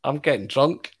says, I'm getting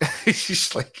drunk.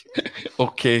 He's like,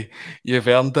 okay, you've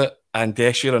earned it. And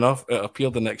sure enough, it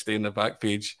appeared the next day in the back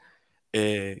page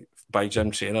by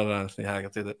Jim Traynor and Anthony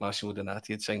Haggerty that Massimo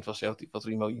Donati had signed for Celtic for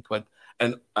 £3 million.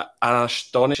 And an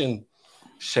astonishing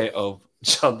set of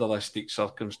journalistic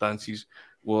circumstances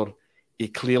where he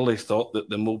clearly thought that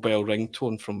the mobile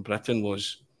ringtone from Britain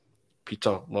was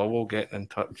Peter Lawwell getting in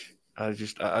touch.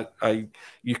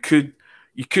 You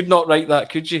could not write that,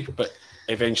 could you? But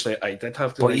eventually I did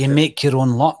have to. But you make your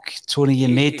own luck, Tony. You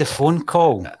made the phone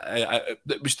call.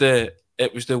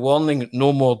 It was the warning,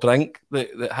 no more drink,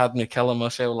 that had me killing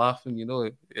myself laughing. You know,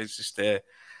 it's just I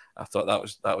thought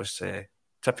that was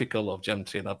typical of Jim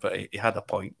Traynor, but he had a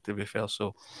point, to be fair.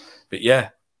 So, but yeah,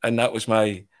 and that was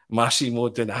my Massimo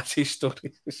Donati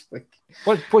story.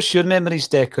 What's your memories,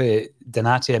 Deco,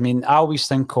 Donati? I mean, I always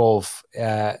think of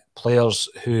players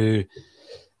who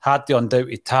had the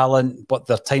undoubted talent, but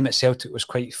their time at Celtic was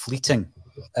quite fleeting.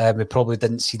 We probably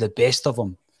didn't see the best of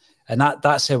them. And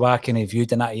that's how I kind of viewed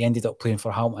Donati. He ended up playing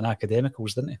for Hamilton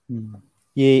Academicals, didn't he?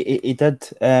 Yeah, he did.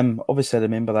 Obviously, I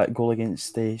remember that goal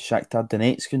against Shakhtar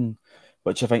Donetsk,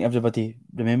 which I think everybody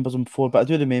remembers him for. But I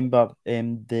do remember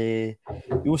the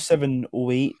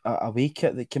 07-08 away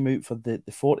kit that came out for the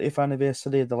 40th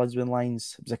anniversary of the Lisbon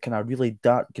Lions. It was a kind of really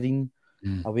dark green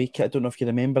away kit. I don't know if you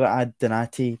remember it. I had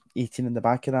Donati 18 in the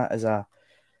back of that as a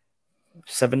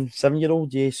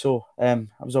seven-year-old. Yeah, so I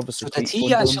was obviously. So did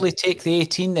he actually take the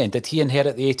 18 then? Did he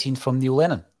inherit the 18 from Neil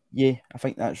Lennon? Yeah, I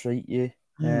think that's right. Yeah.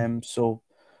 So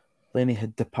Lenny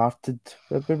had departed.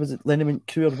 Where was it? Lenny went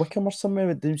Crewe or Wickham or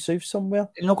somewhere down south somewhere.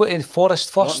 You know, go to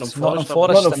Forest first. Nottingham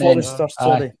Forest first.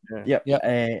 Sorry.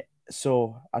 Yep.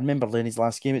 So I remember Lenny's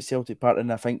last game at Celtic Park,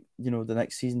 and I think the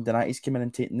next season Donati's came in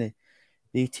and taking the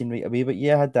 18 right away. But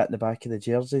yeah, I had that in the back of the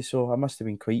jersey, so I must have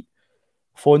been quite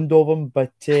fond of him.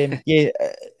 But yeah,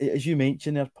 as you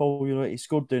mentioned there, Paul, he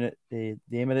scored down at the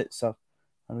Emirates, or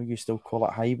I know you still call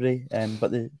it Highbury,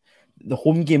 but the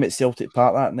home game at Celtic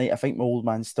Park that night, I think my old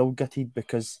man's still gutted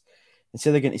because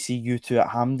instead of getting to see U2 at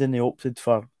Hampden, they opted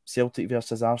for Celtic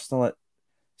versus Arsenal at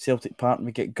Celtic Park, and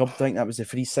we get gubbed. I think that was the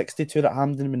 360 tour at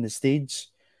Hampden when the stage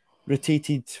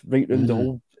rotated right round the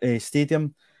whole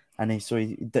stadium, and so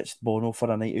he ditched Bono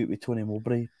for a night out with Tony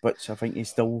Mowbray, which I think he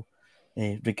still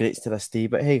regrets to this day.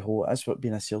 But hey ho, that's what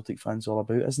being a Celtic fan's all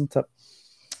about, isn't it?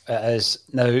 It is.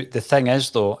 Now, the thing is,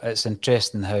 though, it's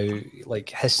interesting how, like,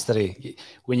 history,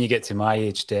 when you get to my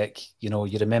age, Dick, you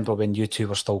remember when U2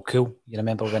 were still cool. You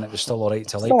remember when it was still all right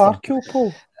to like them. Still are cool,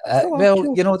 Paul.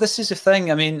 Well, this is the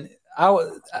thing. I mean,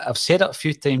 I've said it a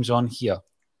few times on here.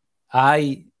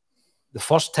 The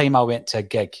first time I went to a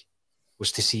gig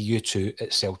was to see U2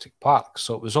 at Celtic Park.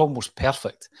 So it was almost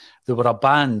perfect. They were a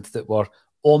band that were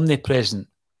omnipresent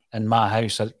in my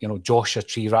house. Joshua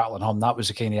Tree, Rattling Hum, that was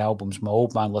the kind of albums my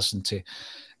old man listened to.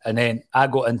 And then I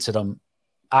got into them.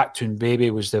 Actoon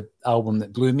Baby was the album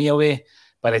that blew me away.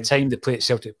 By the time they played at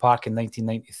Celtic Park in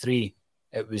 1993,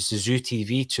 it was the Zoo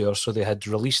TV tour, so they had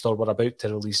released or were about to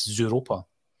release Zooropa.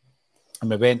 And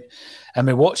we went and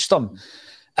we watched them.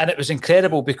 And it was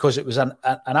incredible because it was an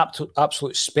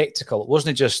absolute spectacle. It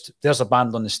wasn't just, there's a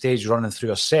band on the stage running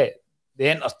through a set. The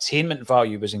entertainment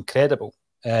value was incredible.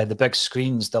 The big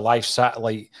screens, the live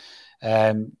satellite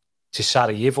to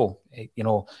Sarajevo,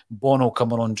 Bono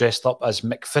coming on dressed up as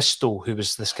McFisto, who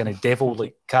was this kind of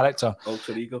devil-like character.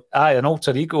 Alter ego. An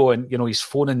alter ego. And, he's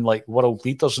phoning like world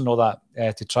leaders and all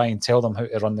that to try and tell them how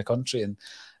to run the country and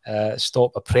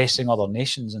stop oppressing other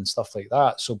nations and stuff like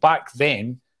that. So back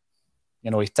then,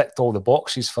 he ticked all the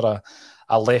boxes for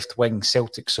a left-wing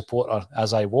Celtic supporter,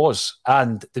 as I was.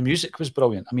 And the music was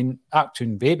brilliant. I mean,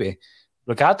 Actoon Baby,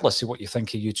 regardless of what you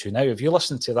think of U2 now, if you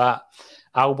listen to that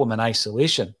album in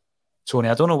isolation, Tony,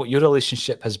 I don't know what your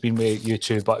relationship has been with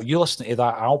U2, but you listen to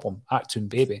that album, Actoon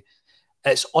Baby,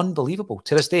 it's unbelievable.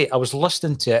 To this day, I was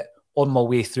listening to it on my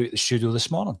way through the studio this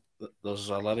morning. There's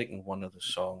a lyric in one of the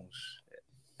songs,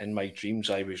 in my dreams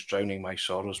I was drowning my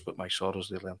sorrows, but my sorrows,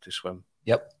 they learned to swim.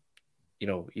 Yep.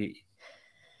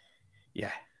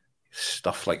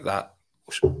 Stuff like that.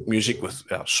 Music with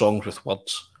songs with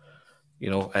words,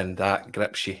 and that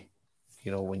grips you,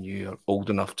 when you're old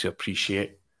enough to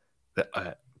appreciate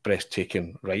the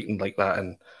breathtaking writing like that.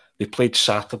 And they played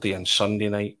Saturday and Sunday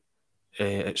night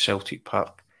at Celtic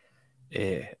Park.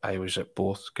 I was at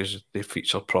both because they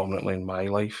feature prominently in my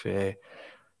life.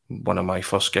 One of my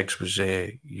first gigs was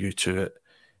U2 at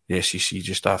the SEC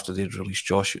just after they'd released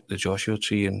the Joshua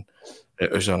Tree, and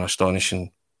it was an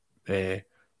astonishing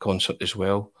concert as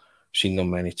well. Seen them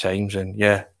many times, and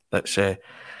yeah, it's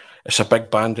a big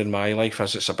band in my life,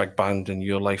 as it's a big band in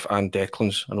your life and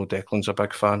Declan's. I know Declan's a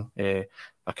big fan.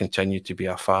 I continue to be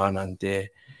a fan, and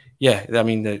I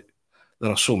mean, there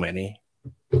are so many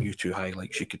U2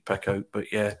 highlights you could pick out,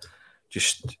 but yeah,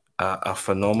 just a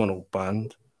phenomenal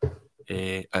band.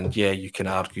 And yeah, you can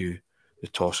argue the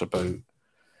toss about,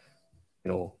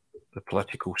 the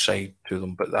political side to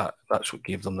them, but that's what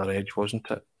gave them their edge, wasn't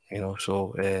it?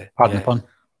 So pardon the pun.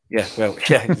 Yeah, well,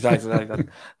 yeah, exactly. In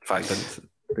fact,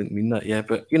 I didn't mean that. Yeah,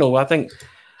 but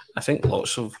I think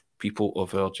lots of people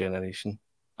of our generation,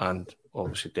 and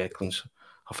obviously Declan's,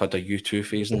 have had a U2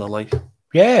 phase in their life.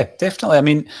 Yeah, definitely. I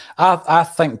mean, I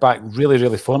think back really,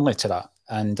 really fondly to that,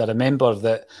 and I remember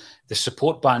that the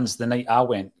support bands the night I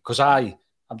went, because I'm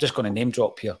just going to name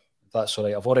drop here, if that's all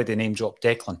right. I've already name dropped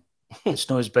Declan. It's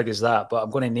not as big as that, but I'm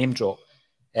going to name drop.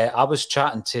 I was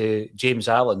chatting to James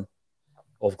Allen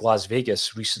of Las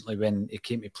Vegas recently when he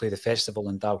came to play the festival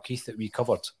in Dalkeith that we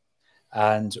covered.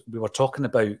 And we were talking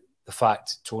about the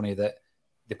fact, Tony, that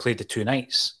they played the two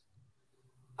nights.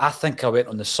 I think I went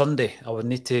on the Sunday. I would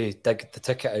need to dig the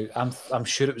ticket out. I'm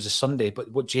sure it was a Sunday,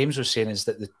 but what James was saying is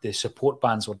that the support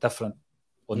bands were different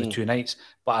on the two nights.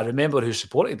 But I remember who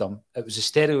supported them. It was the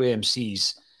Stereo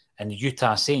AMCs and the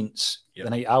Utah Saints the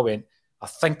night I went. I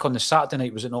think on the Saturday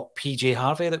night, was it not PJ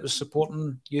Harvey that was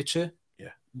supporting U2? Yeah.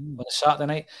 On the Saturday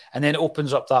night. And then it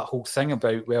opens up that whole thing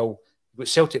about, well, with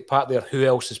Celtic Park there, who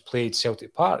else has played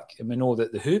Celtic Park? And we know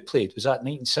that the Who played, was that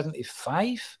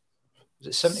 1975? Was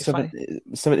it 75?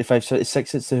 75,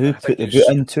 76, it's the Who put the boot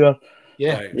in tour.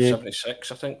 Yeah.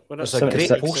 76, I think. There's a great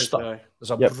poster.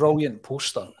 There's a brilliant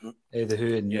poster, the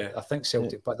Who, and I think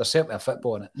Celtic Park. There's certainly a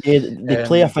football in it. Yeah, they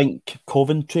play, I think,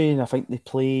 Coventry, and I think they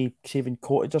play Craven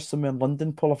Cottage or somewhere in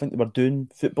London, Paul. I think they were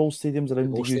doing football stadiums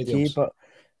around the UK, but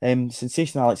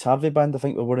Sensational Alex Harvey Band, I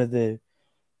think, were one of the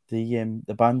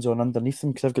bands on underneath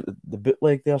them, because I've got the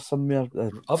bootleg there somewhere.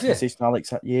 Sensational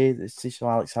Alex, the Sensational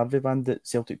Alex Harvey Band at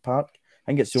Celtic Park. I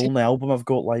think it's the only album I've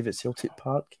got live at Celtic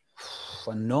Park.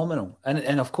 Phenomenal.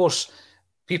 And of course,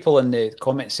 people in the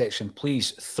comment section,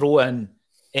 please throw in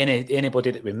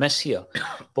anybody that we miss here.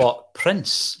 But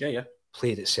Prince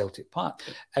played at Celtic Park.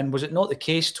 And was it not the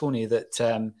case, Tony,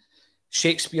 that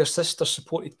Shakespeare's sister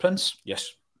supported Prince?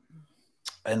 Yes.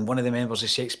 And one of the members of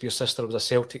Shakespeare's sister was a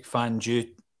Celtic fan due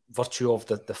virtue of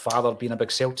the father being a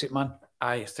big Celtic man?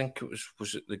 I think it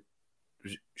was it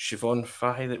Siobhan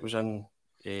Fahey that was in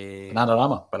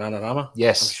Bananarama?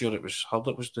 Yes. I'm sure it was her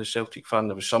that was the Celtic fan.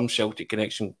 There was some Celtic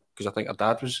connection, because I think her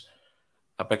dad was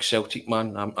a big Celtic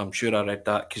man. I'm sure I read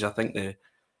that, because I think the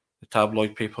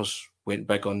tabloid papers went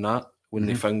big on that when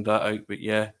they found that out. But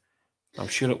yeah, I'm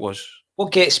sure it was.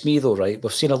 What gets me though, right,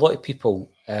 we've seen a lot of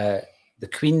people, the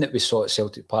Queen that we saw at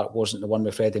Celtic Park wasn't the one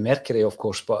with Freddie Mercury, of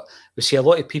course, but we see a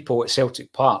lot of people at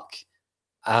Celtic Park,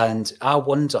 and I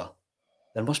wonder,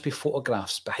 there must be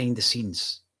photographs behind the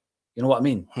scenes. You know what I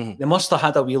mean? They must have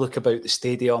had a wee look about the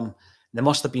stadium. They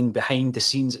must have been behind the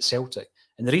scenes at Celtic.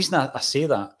 And the reason I say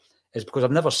that is because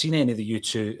I've never seen any of the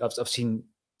U2. I've seen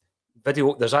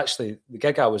video. There's actually, the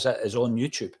gig I was at is on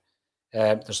YouTube.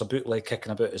 There's a bootleg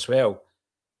kicking about as well.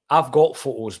 I've got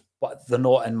photos, but they're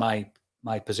not in my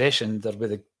possession. They're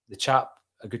with the chap,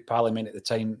 a good pal of mine at the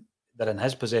time. They're in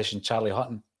his possession, Charlie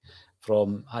Hutton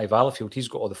from High Valleyfield. He's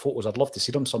got all the photos. I'd love to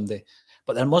see them someday.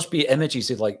 But there must be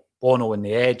images of like Bono and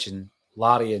the Edge and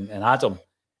Larry and Adam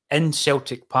in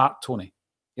Celtic Park, Tony.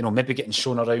 You know, maybe getting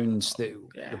shown around the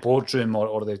boardroom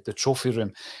or the trophy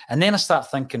room. And then I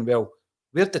start thinking, well,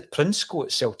 where did Prince go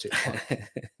at Celtic Park?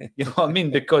 You know what I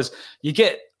mean? Because you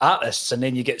get artists and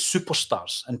then you get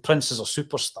superstars, and Prince is a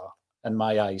superstar in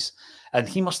my eyes. And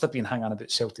he must have been hanging about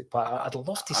Celtic Park. I'd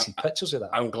love to see pictures of that.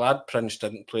 I'm glad Prince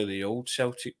didn't play the old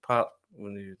Celtic Park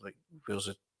when he where's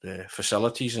the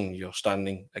facilities and you're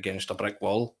standing against a brick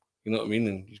wall. You know what I mean?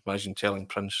 And you imagine telling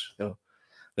Prince, you know,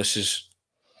 this is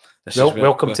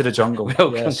welcome to the jungle.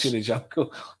 Welcome to the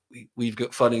jungle. We've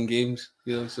got fun and games,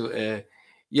 you know. So I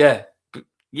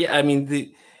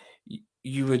mean,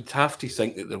 you would have to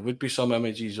think that there would be some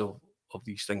images of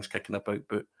these things kicking about,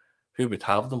 but who would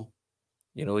have them?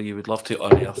 You know, you would love to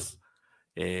unearth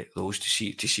those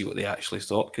to see what they actually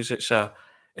thought, because it's a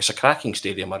cracking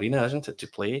stadium arena, isn't it, to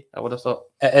play? I would have thought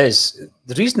it is.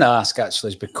 The reason I ask actually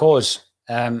is because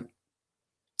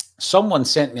someone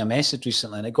sent me a message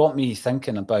recently, and it got me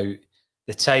thinking about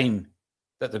the time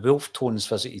that the Wolf Tones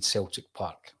visited Celtic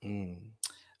Park.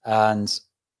 And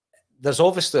there's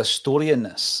obviously a story in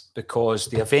this, because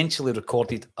they eventually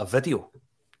recorded a video,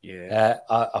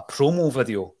 a promo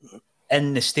video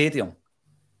in the stadium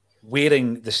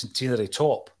wearing the centenary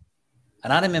top.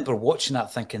 And I remember watching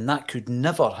that thinking that could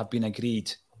never have been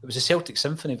agreed. It was a Celtic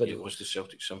Symphony video. It was the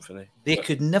Celtic Symphony. They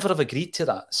could never have agreed to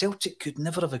that. Celtic could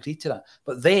never have agreed to that.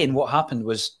 But then what happened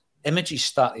was images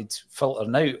started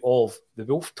filtering out of the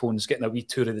Wolf Tones getting a wee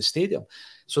tour of the stadium.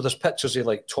 So there's pictures of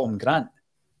like Tom Grant,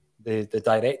 the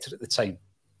director at the time,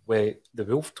 with the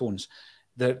Wolf Tones.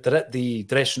 They're at the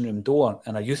dressing room door,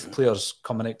 and a youth player's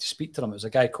coming out to speak to them. It was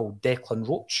a guy called Declan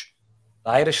Roach, the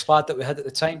Irish lad that we had at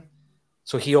the time.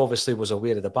 So he obviously was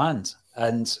aware of the band.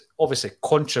 And obviously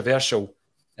controversial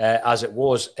as it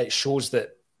was, it shows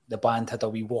that the band had a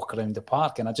wee walk around the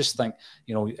park. And I just think,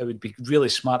 you know, it would be really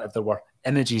smart if there were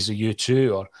images of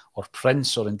U2 or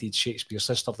Prince, or indeed Shakespeare's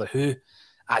sister, The Who,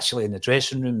 actually in the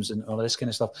dressing rooms and all this kind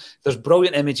of stuff. There's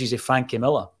brilliant images of Frankie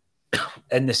Miller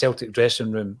in the Celtic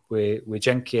dressing room with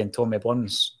Jinky and Tommy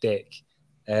Burns' deck.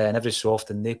 And every so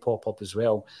often they pop up as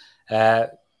well.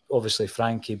 Obviously,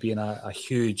 Frankie being a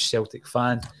huge Celtic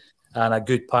fan and a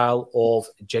good pal of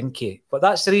Jinky. But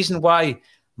that's the reason why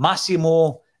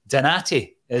Massimo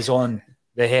Donati is on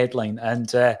the headline. And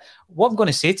what I'm going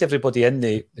to say to everybody in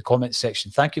the comment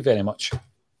section, thank you very much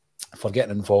for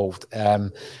getting involved.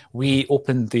 We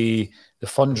opened the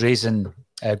fundraising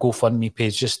GoFundMe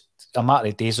page just a matter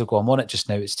of days ago. I'm on it just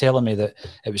now. It's telling me that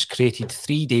it was created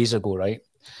 3 days ago, right?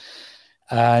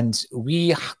 And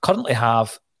we currently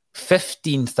have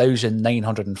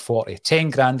 15,940. 10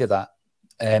 grand of that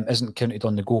isn't counted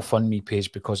on the GoFundMe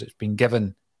page because it's been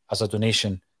given as a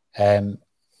donation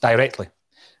directly.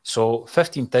 So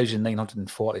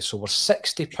 15,940. So we're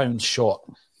 £60 short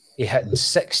of hitting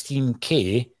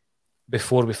 16k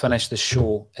before we finish the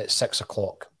show at 6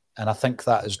 o'clock. And I think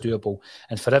that is doable.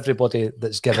 And for everybody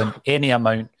that's given any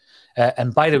amount,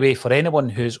 and by the way, for anyone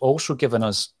who's also given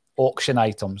us auction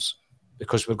items,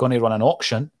 because we're going to run an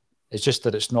auction, it's just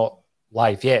that it's not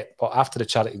live yet. But after the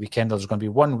charity weekend, there's going to be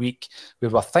 1 week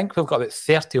where I think we've got about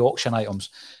 30 auction items,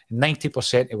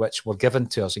 90% of which were given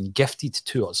to us and gifted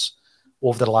to us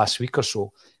over the last week or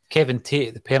so. Kevin Tate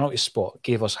at the penalty spot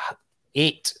gave us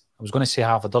 8. I was going to say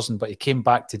half a dozen, but he came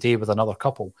back today with another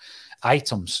couple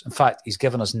items. In fact, he's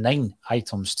given us 9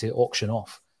 items to auction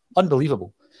off.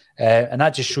 Unbelievable. And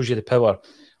that just shows you the power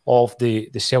of the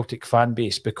Celtic fan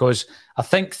base, because I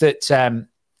think that,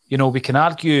 we can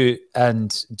argue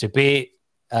and debate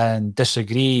and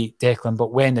disagree, Declan,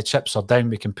 but when the chips are down,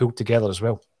 we can pull together as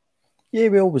well. Yeah,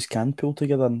 we always can pull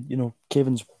together. And,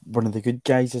 Kevin's one of the good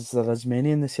guys, as there is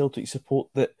many in the Celtic support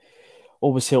that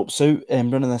always helps out.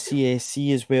 Running a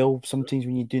CSC as well. Sometimes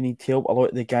when you do need help, a lot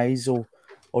of the guys will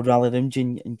rally around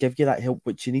you and give you that help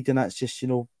which you need. And that's just,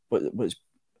 what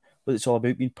it's all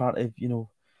about, being part of,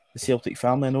 the Celtic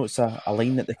family. I know it's a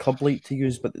line that the club like to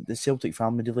use, but the Celtic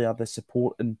family really are the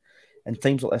support. And in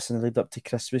times like this, and the lead up to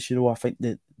Christmas, I think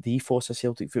that the ethos of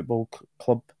Celtic Football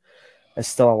Club is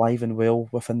still alive and well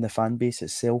within the fan base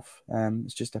itself.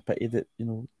 It's just a pity that,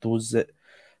 those that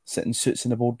sit in suits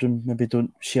in the boardroom maybe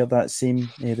don't share that same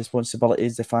responsibility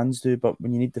as the fans do. But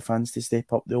when you need the fans to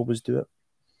step up, they always do it.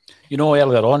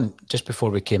 Earlier on, just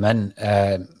before we came in,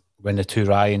 when the two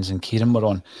Ryans and Kieran were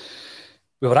on,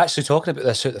 we were actually talking about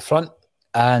this out the front,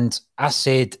 and I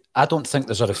said, I don't think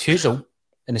there's a refusal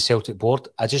in the Celtic board.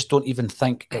 I just don't even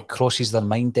think it crosses their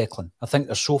mind, Declan. I think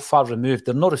they're so far removed.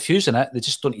 They're not refusing it. They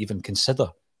just don't even consider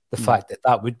the fact that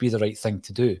that would be the right thing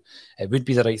to do. It would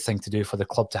be the right thing to do for the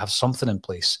club to have something in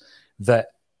place that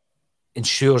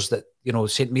ensures that,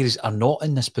 St Mary's are not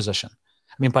in this position.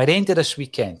 I mean, by the end of this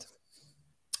weekend,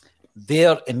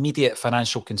 their immediate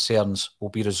financial concerns will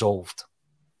be resolved.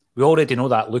 We already know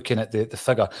that looking at the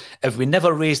figure. If we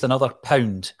never raised another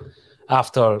 £1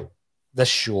 after this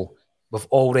show, we've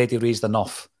already raised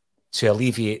enough to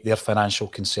alleviate their financial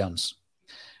concerns.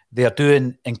 They are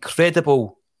doing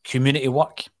incredible community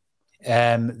work.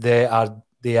 They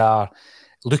are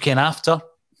looking after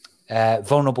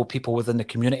vulnerable people within the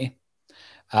community.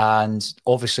 And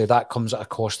obviously that comes at a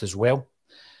cost as well.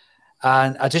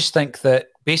 And I just think that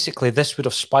basically this would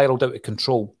have spiraled out of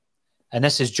control. And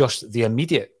this is just the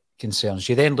immediate concerns.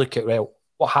 You then look at, well,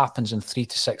 what happens in 3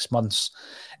 to 6 months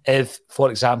if, for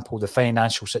example, the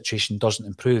financial situation doesn't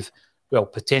improve? Well,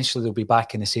 potentially they'll be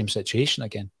back in the same situation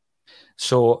again.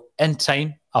 So in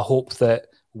time, I hope that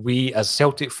we as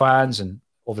Celtic fans, and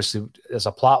obviously as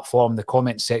a platform, the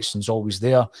comment section is always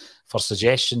there for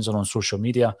suggestions and on social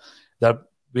media, that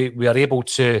we are able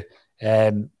to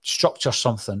structure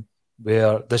something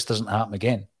where this doesn't happen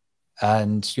again.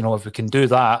 And, if we can do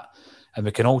that and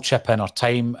we can all chip in our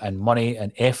time and money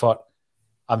and effort,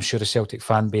 I'm sure the Celtic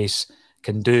fan base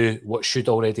can do what should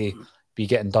already be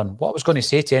getting done. What I was going to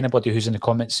say to anybody who's in the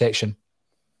comment section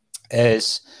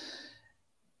is,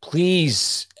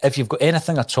 please, if you've got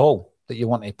anything at all that you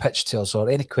want to pitch to us, or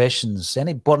any questions,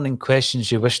 any burning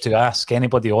questions you wish to ask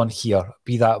anybody on here,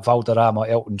 be that Valderrama,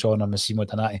 Elton John or Massimo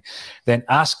Donati, then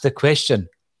ask the question.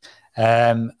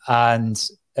 And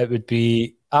it would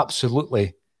be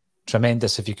absolutely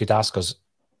tremendous if you could ask us.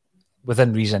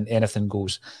 Within reason, anything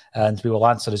goes. And we will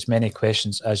answer as many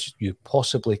questions as you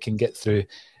possibly can get through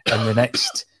in the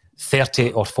next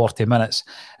 30 or 40 minutes.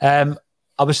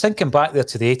 I was thinking back there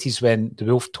to the 80s when the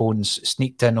Wolf Tones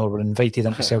sneaked in or were invited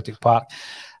into Celtic Park.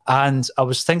 And I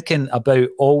was thinking about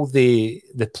all the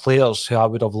players who I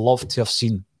would have loved to have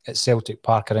seen at Celtic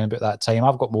Park around about that time.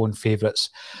 I've got my own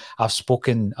favourites. I've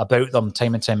spoken about them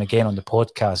time and time again on the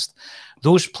podcast.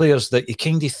 Those players that you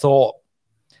kind of thought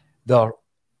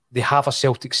they have a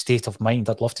Celtic state of mind.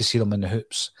 I'd love to see them in the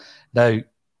hoops. Now,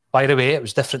 by the way, it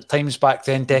was different times back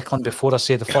then, Declan. Before I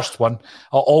say the first one,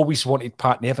 I always wanted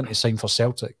Pat Nevin to sign for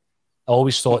Celtic. I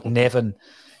always thought Nevin,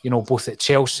 both at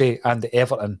Chelsea and at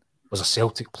Everton, was a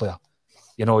Celtic player.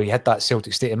 He had that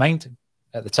Celtic state of mind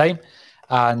at the time,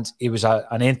 and he was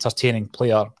an entertaining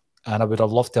player, and I would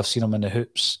have loved to have seen him in the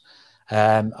hoops.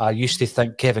 I used to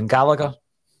think Kevin Gallagher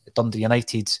at Dundee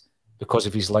United, because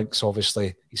of his links,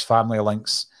 obviously, his family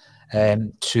links,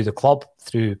 to the club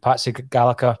through Patsy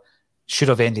Gallagher, should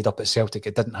have ended up at Celtic.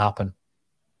 It didn't happen.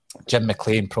 Jim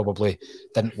McLean probably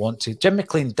didn't want to. Jim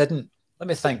McLean didn't. Let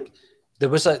me think. There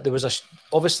was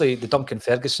obviously the Duncan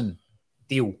Ferguson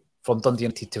deal from Dundee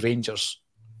United to Rangers.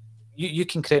 you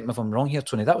can correct me if I'm wrong here,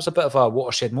 Tony. That was a bit of a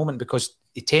watershed moment because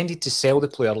he tended to sell the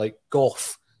player like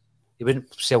Goff. He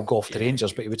wouldn't sell Goff to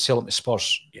Rangers, but he would sell him to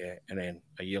Spurs. Yeah, and then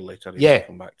a year later he would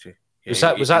come back to.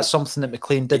 Yeah, was that something that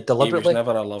McLean did deliberately? He was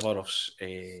never a lover of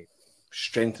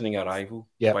strengthening a rival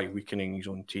by weakening his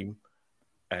own team,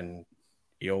 and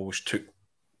he always took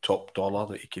top dollar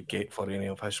that he could get for any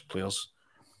of his players,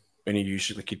 and he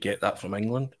usually could get that from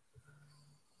England.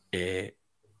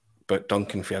 But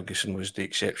Duncan Ferguson was the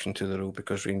exception to the rule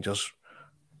because Rangers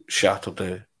shattered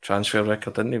the transfer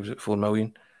record, didn't they? Was it $4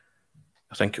 million?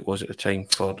 I think it was at the time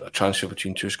for a transfer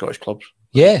between two Scottish clubs.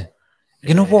 Yeah.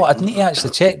 You know what? I'd need to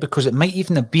actually check because it might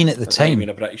even have been at the time.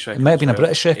 It might have been a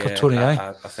British record, Tony.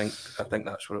 I think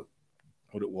that's what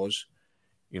it was.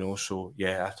 You know, so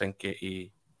yeah, I think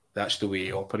that's the way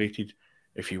he operated.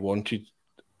 If you wanted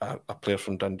a player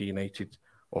from Dundee United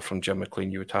or from Jim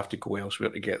McLean, you would have to go elsewhere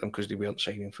to get them because they weren't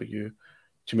signing for you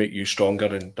to make you stronger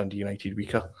and Dundee United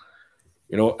weaker.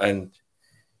 You know, and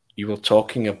you were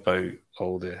talking about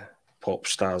all the pop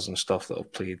stars and stuff that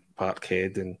have played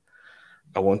Parkhead, and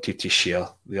I wanted to share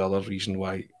the other reason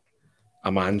why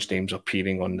a man's name's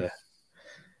appearing on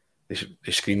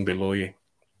the screen below you.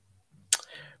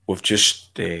 We've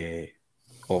just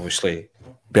obviously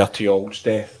Bertie Ault's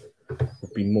death.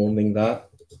 We've been mourning that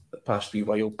the past wee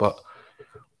while, but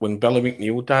when Billy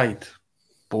McNeill died,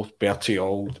 both Bertie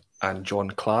Ault and John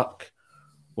Clark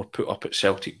were put up at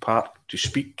Celtic Park to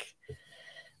speak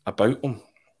about him.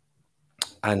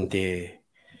 And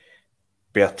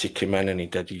Bertie came in and he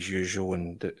did his usual,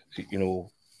 and you know,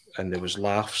 and there was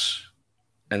laughs.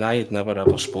 And I had never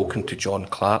ever spoken to John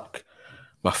Clark.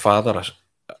 My father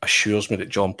assures me that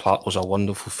John Clark was a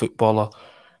wonderful footballer.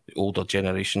 The older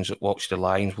generations that watched the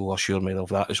Lions will assure me of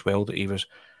that as well, that he was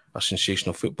a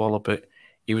sensational footballer, but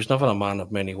he was never a man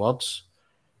of many words.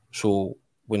 So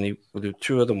when the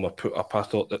two of them were put up, I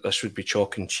thought that this would be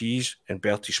chalk and cheese, and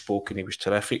Bertie spoke and he was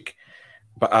terrific.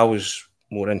 But I was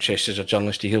more interested as a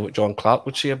journalist to hear what John Clark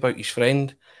would say about his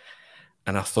friend.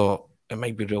 And I thought it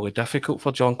might be really difficult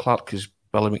for John Clark because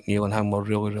Billy McNeill and him were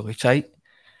really, really tight.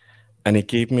 And he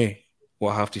gave me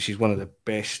what I have to say is one of the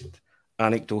best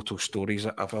anecdotal stories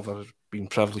that I've ever been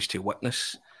privileged to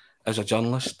witness as a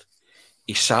journalist.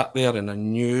 He sat there and I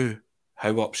knew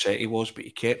how upset he was, but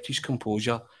he kept his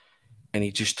composure and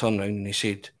he just turned around and he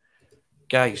said,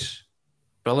 guys,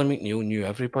 Billy McNeill knew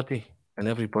everybody and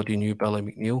everybody knew Billy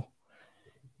McNeill.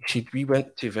 He said, we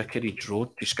went to Vicarage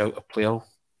Road to scout a player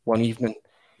one evening.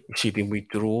 He said, and we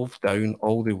drove down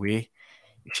all the way.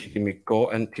 He said, and we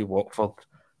got into Watford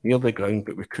near the ground,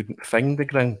 but we couldn't find the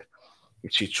ground. He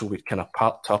said, so we kind of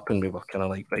parked up and we were kind of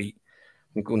like, right,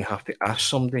 I'm going to have to ask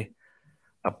somebody.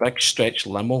 A big stretch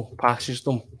limo passes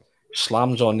them,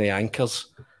 slams on the anchors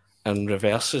and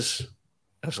reverses.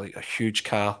 It's like a huge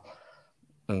car.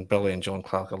 And Billy and John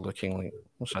Clark are looking like,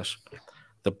 what's this?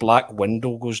 The black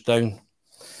window goes down.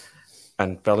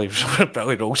 And Billy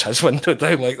rolls his window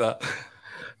down like that.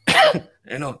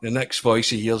 You know, the next voice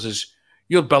he hears is,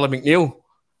 you're Billy McNeill,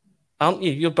 aren't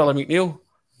you? You're Billy McNeill.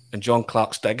 And John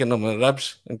Clark's digging him in the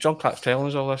ribs. And John Clark's telling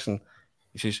us all this. And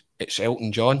he says, it's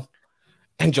Elton John.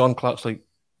 And John Clark's like,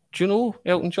 do you know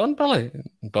Elton John, Billy?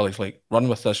 And Billy's like, run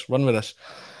with this.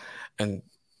 And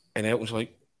Elton's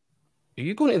like, are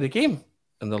you going to the game?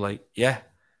 And they're like, yeah.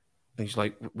 And he's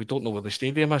like, we don't know where the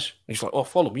stadium is. And he's like, oh,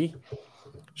 follow me.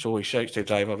 So he shouts to the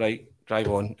driver, right, drive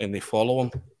on, and they follow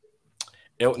him.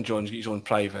 Elton John's got his own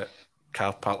private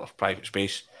car park of private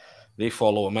space. They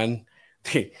follow him in.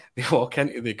 They walk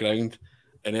into the ground,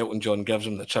 and Elton John gives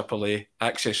him the AAA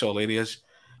access all areas.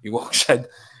 He walks in,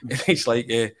 and he's like,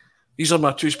 these are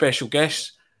my two special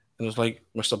guests. And there's like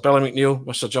Mr. Billy McNeill,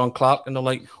 Mr. John Clark, and they're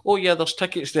like, oh yeah, there's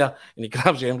tickets there. And he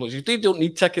grabs the envelope. He says, they don't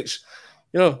need tickets.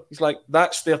 You know, he's like,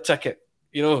 that's their ticket.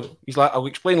 You know, he's like, I'll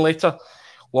explain later.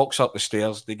 Walks up the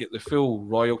stairs, they get the full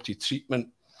royalty treatment.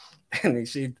 And he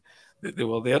said that they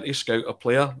were there to scout a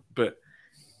player, but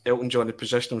Elton John had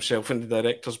positioned himself in the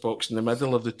director's box in the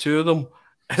middle of the two of them.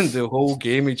 And the whole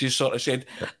game, he just sort of said,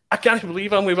 I can't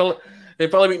believe I'm with Billy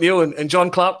McNeill and John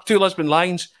Clark, two Lisbon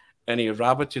Lions. And he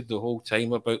rabbited the whole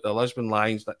time about the Lisbon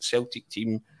Lions, that Celtic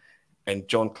team. And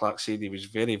John Clark said he was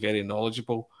very, very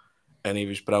knowledgeable and he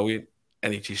was brilliant.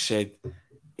 And he just said,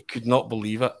 he could not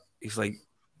believe it. He's like,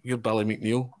 you're Billy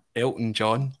McNeill, Elton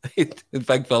John. And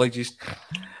Big Billy just,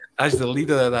 as the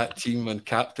leader of that team and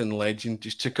captain legend,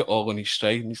 just took it all on his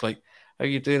stride. And he's like, how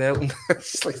you doing, Elton?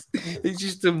 It's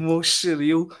just the most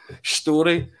surreal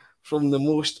story from the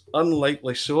most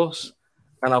unlikely source.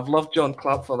 And I've loved John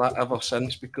Clark for that ever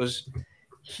since because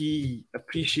he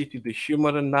appreciated the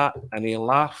humour in that and he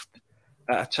laughed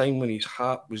at a time when his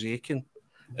heart was aching.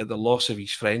 at the loss of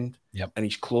his friend and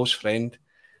his close friend,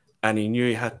 and he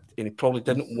knew he probably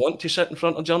didn't want to sit in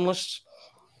front of journalists,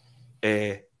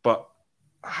 but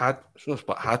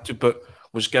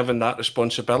was given that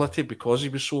responsibility because he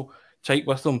was so tight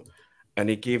with them, and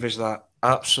he gave us that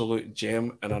absolute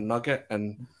gem and a nugget.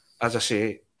 And as I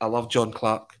say, I love John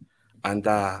Clark, and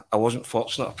I wasn't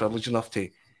fortunate or privileged enough to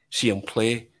see him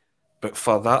play, but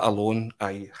for that alone,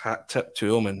 I hat tip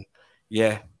to him. And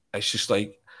yeah, it's just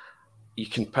like, you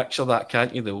can picture that,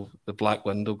 can't you? The black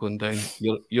window going down.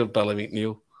 You're Billy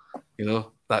McNeil, you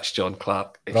know, that's John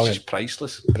Clark. It's just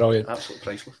priceless. Brilliant. Absolutely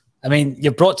priceless. I mean,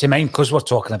 you brought to mind, because we're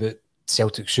talking about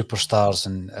Celtic superstars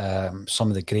and some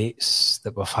of the greats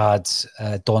that we've had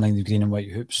donning the green and white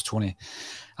hoops, Tony.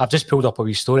 I've just pulled up a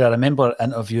wee story. I remember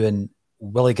interviewing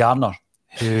Willie Garner,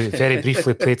 who very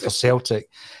briefly played for Celtic.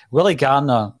 Willie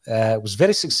Garner was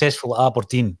very successful at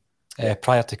Aberdeen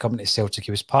prior to coming to Celtic.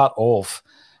 He was part of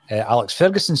Alex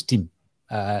Ferguson's team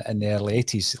in the early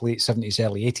 80s, late 70s,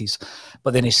 early 80s.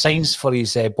 But then he signs for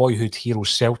his boyhood hero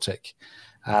Celtic.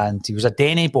 And he was a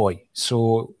Denny boy.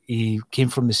 So he came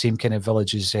from the same kind of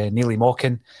village as Neely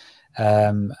Mockin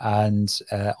and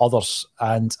others.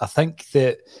 And I think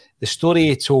that the story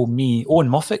he told me, Owen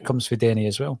Moffat comes from Denny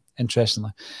as well, interestingly.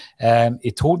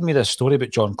 He told me this story about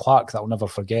John Clark that I'll never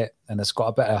forget. And it's got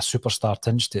a bit of a superstar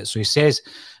tinge to it. So he says,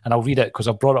 and I'll read it because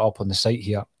I brought it up on the site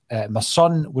here. My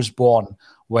son was born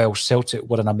while Celtic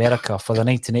were in America for the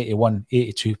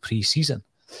 1981-82 pre-season.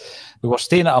 We were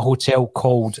staying at a hotel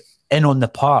called Inn on the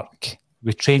Park.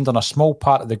 We trained on a small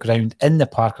part of the ground in the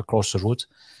park across the road,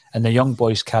 and the young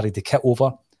boys carried the kit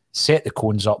over, set the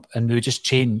cones up, and we just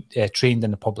trained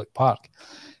in the public park.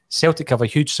 Celtic have a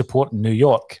huge support in New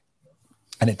York,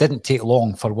 and it didn't take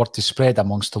long for word to spread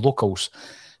amongst the locals.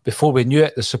 Before we knew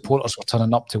it, the supporters were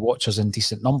turning up to watch us in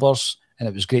decent numbers, and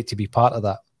it was great to be part of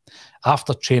that.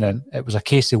 After training, it was a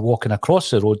case of walking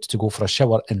across the road to go for a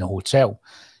shower in the hotel.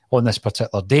 On this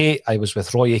particular day, I was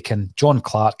with Roy Aitken, John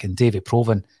Clark and Davy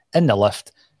Provan in the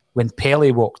lift when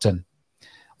Pelé walked in.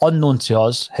 Unknown to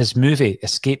us, his movie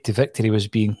Escape to Victory was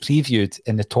being previewed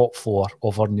in the top floor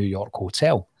of our New York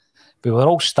hotel. We were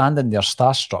all standing there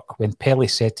starstruck when Pelé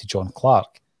said to John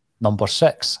Clark, "Number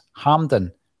 6,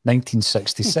 Hampden,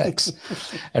 1966.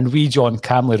 And we, John,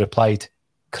 calmly replied,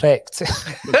 "Correct."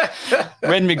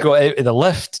 When we got out of the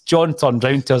lift, John turned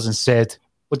round to us and said,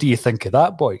 "What do you think of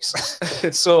that, boys?"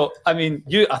 So, I mean,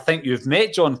 I think you've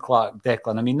met John Clark,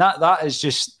 Declan. I mean, that is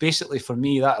just basically, for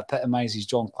me, that epitomises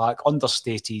John Clark.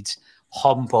 Understated,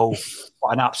 humble,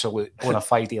 but an absolute bona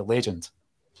fide legend.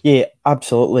 Yeah,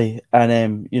 absolutely.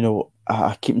 And, you know,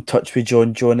 I keep in touch with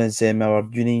John. John is our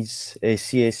uni's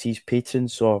CSC's patron,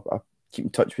 so I keep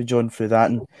in touch with John through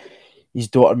that. And his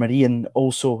daughter Marie, and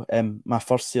also my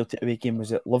first Celtic away game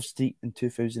was at Love Street in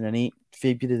 2008,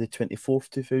 February the 24th,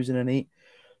 2008.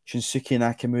 Shunsuke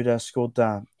Nakamura scored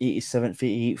a 87th,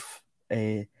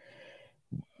 88th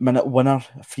minute winner,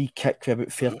 a free kick for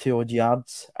about 30 odd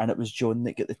yards, and it was John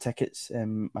that got the tickets.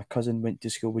 My cousin went to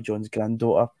school with John's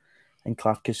granddaughter, and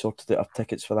Clark has sorted out our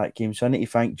tickets for that game. So I need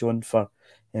to thank John for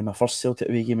my first Celtic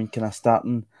away game and kind of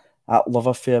starting that love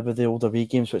affair with the old away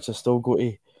games, which I still go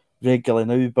to regularly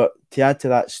now. But to add to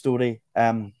that story,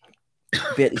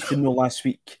 be at his funeral last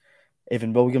week,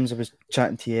 Evan Williams, I was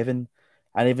chatting to Evan,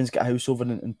 and Evan's got a house over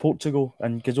in Portugal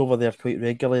and goes over there quite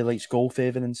regularly, likes golf,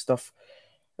 Evan, and stuff.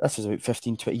 This was about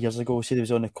 15, 20 years ago. He said he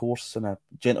was on a course and a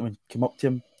gentleman came up to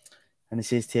him and he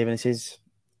says to Evan, he says,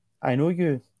 "I know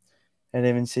you." And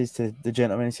Evan says to the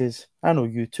gentleman, he says, "I know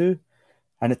you too."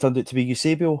 And it turned out to be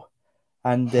Eusebio.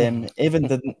 And Evan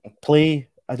didn't play,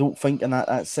 I don't think, in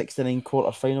that 69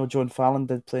 quarter final. John Fallon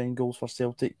did play in goals for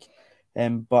Celtic.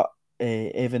 But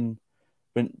Evan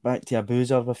went back to a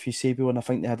boozer with Eusebio, and I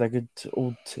think they had a good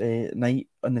old night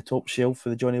on the top shelf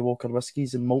with the Johnny Walker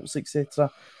whiskies and malts,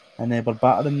 etc. And they were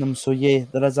battering them. So yeah,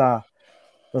 there's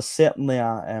certainly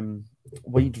a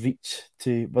wide reach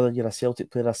to whether you're a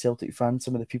Celtic player or a Celtic fan.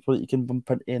 Some of the people that you can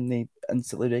bump into and they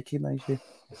instantly recognise you.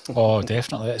 Oh,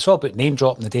 definitely. It's all about name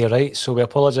dropping the day, right? So we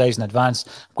apologise in advance.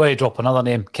 I'm going to drop another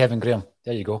name, Kevin Graham.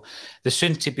 There you go. The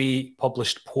soon-to-be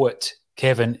published poet,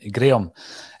 Kevin Graham.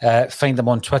 Find him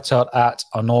on Twitter at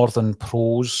A Northern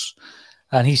Prose.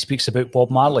 And he speaks about Bob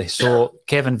Marley. So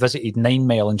Kevin visited 9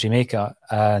 Mile in Jamaica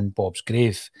and Bob's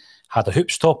grave. Had a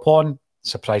hoops top on.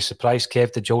 Surprise, surprise,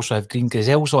 Kev, did you also have green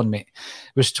gazelles on, mate?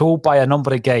 Was told by a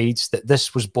number of guides that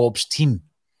this was Bob's team.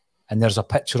 And there's a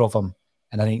picture of him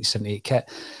in an 1978 kit.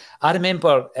 I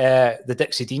remember the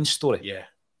Dixie Dean story. Yeah.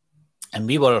 And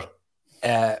we were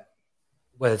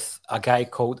with a guy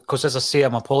called, because as I say,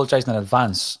 I'm apologising in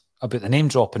advance about the name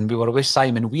dropping. We were with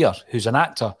Simon Weir, who's an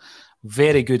actor,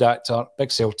 very good actor,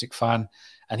 big Celtic fan.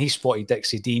 and he spotted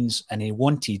Dixie Deans, and he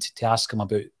wanted to ask him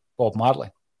about Bob Marley.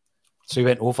 So he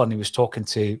went over and he was talking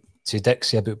to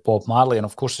Dixie about Bob Marley. And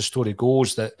of course, the story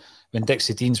goes that when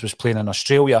Dixie Deans was playing in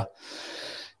Australia,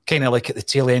 kind of like at the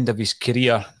tail end of his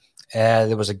career,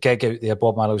 there was a gig out there.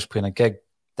 Bob Marley was playing a gig.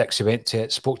 Dixie went to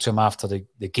it, spoke to him after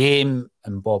the game,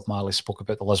 and Bob Marley spoke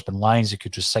about the Lisbon Lions. He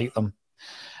could recite them.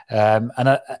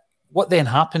 What then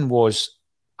happened was,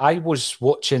 I was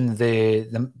watching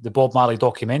the Bob Marley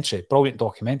documentary, brilliant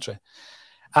documentary.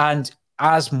 And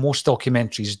as most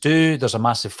documentaries do, there's a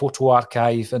massive photo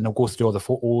archive, and they'll go through all the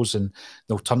photos and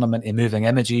they'll turn them into moving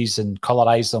images and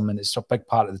colorize them. And it's a big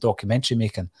part of the documentary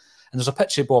making. And there's a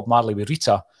picture of Bob Marley with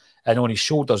Rita, and on his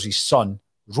shoulders, his son,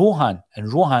 Rohan.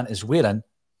 And Rohan is wearing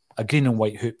a green and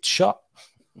white hooped shirt.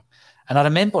 And I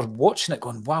remember watching it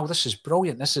going, wow, this is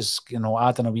brilliant. This is,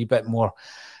 adding a wee bit more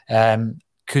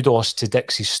kudos to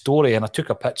Dixie's story. And I took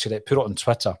a picture of it, put it on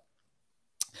Twitter.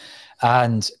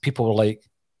 And people were like,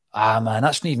 man,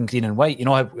 that's not even green and white. You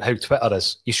know how Twitter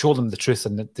is. You show them the truth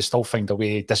and they still find a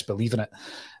way of disbelieving it.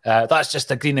 That's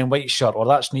just a green and white shirt, or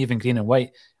that's not even green and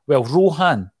white. Well,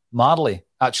 Rohan Marley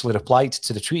actually replied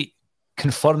to the tweet,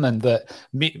 confirming that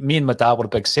me and my dad were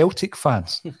big Celtic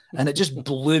fans. And it just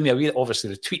blew me away. Obviously,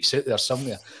 the tweet's out there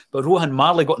somewhere. But Rohan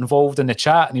Marley got involved in the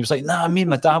chat, and he was like, nah, me and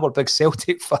my dad were big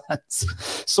Celtic fans.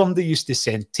 Somebody used to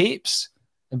send tapes,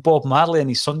 and Bob Marley and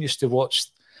his son used to watch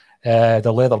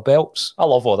the leather belts. I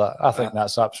love all that. I think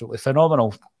that's absolutely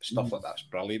phenomenal. Stuff like that's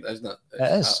brilliant, isn't it? It's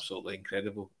it is. Absolutely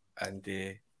incredible. And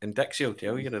Dixie will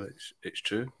tell you that it's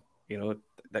true.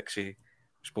 Dixie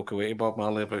spoke away to Bob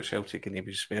Marley about Celtic, and he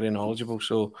was very knowledgeable.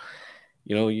 So,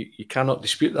 you cannot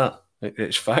dispute that.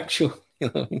 It's factual.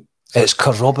 It's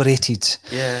corroborated.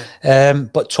 Yeah.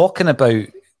 But talking about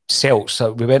Celts,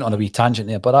 we went on a wee tangent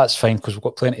there, but that's fine because we've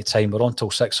got plenty of time. We're on till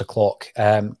 6 o'clock.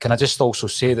 Can I just also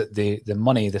say that the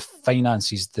money, the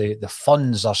finances, the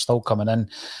funds are still coming in,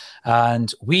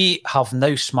 and we have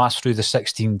now smashed through the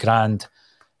 16 grand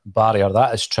barrier.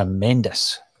 That is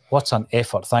tremendous. What an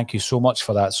effort. Thank you so much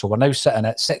for that. So we're now sitting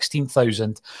at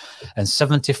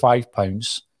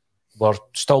 £16,075. We're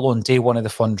still on day one of the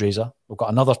fundraiser. We've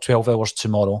got another 12 hours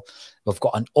tomorrow. We've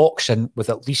got an auction with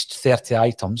at least 30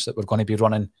 items that we're going to be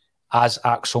running as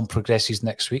Acsom progresses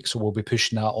next week. So we'll be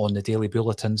pushing that on the daily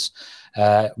bulletins,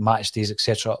 match days,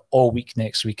 etc., all week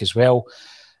next week as well.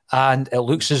 And it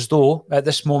looks as though at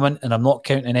this moment, and I'm not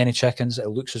counting any chickens, it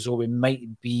looks as though we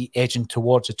might be edging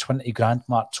towards the 20 grand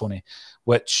mark, Tony,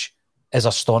 which is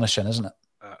astonishing, isn't it?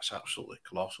 That's absolutely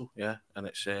colossal, yeah. And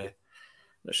it's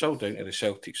all down to the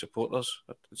Celtic supporters.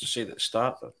 As I said at the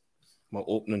start, my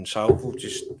opening salvo,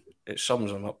 it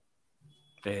sums them up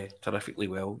terrifically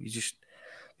well. They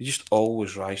just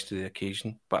always rise to the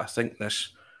occasion. But I think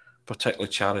this particular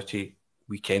charity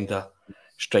weekender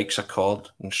strikes a chord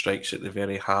and strikes at the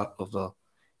very heart of the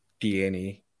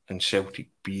DNA and Celtic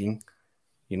being.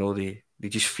 They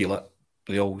just feel it.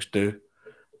 They always do.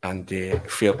 And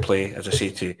fair play, as I say,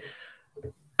 to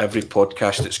every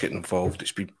podcast that's getting involved.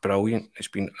 It's been brilliant. It's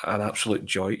been an absolute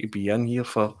joy to be in here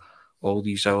for all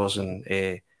these hours and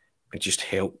just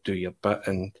help do your bit.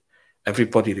 And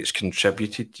everybody that's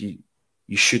contributed,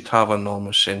 you should have an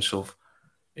enormous sense of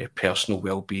personal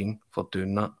well-being for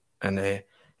doing that. And it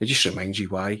just reminds you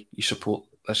why you support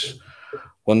this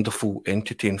wonderful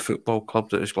entity and football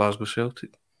club that is Glasgow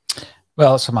Celtic.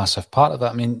 Well, it's a massive part of it.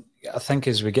 I mean, I think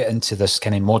as we get into this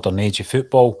kind of modern age of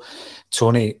football,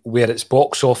 Tony, where it's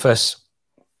box office,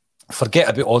 forget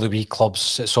about all the wee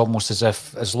clubs. It's almost as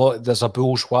if there's a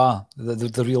bourgeois.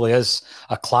 There really is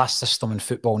a class system in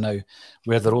football now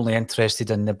where they're only interested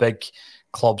in the big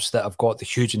clubs that have got the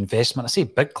huge investment. I say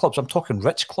big clubs, I'm talking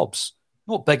rich clubs.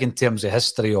 Not big in terms of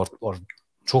history or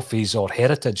trophies or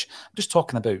heritage. I'm just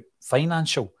talking about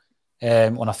financial.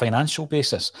 On a financial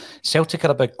basis. Celtic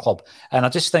are a big club. And I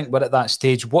just think we're at that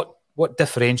stage. What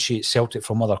differentiates Celtic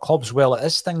from other clubs? Well, it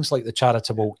is things like the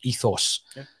charitable ethos.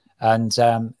 Yeah. And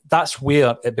that's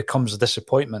where it becomes a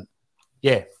disappointment.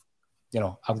 Yeah,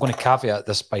 I'm going to caveat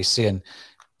this by saying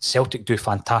Celtic do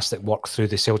fantastic work through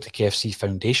the Celtic FC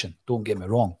Foundation. Don't get me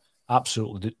wrong.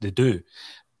 Absolutely, they do.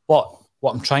 But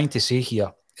what I'm trying to say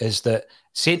here is that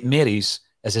St Mary's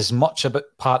is as much about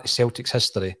part of Celtic's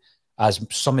history as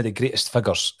some of the greatest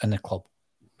figures in the club,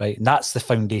 right? And that's the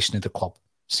foundation of the club,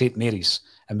 St Mary's.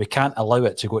 And we can't allow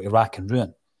it to go to rack and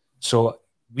ruin. So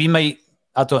we might,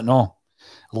 I don't know,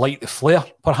 light the flare,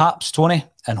 perhaps, Tony,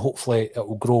 and hopefully it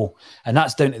will grow. And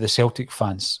that's down to the Celtic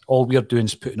fans. All we're doing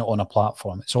is putting it on a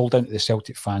platform. It's all down to the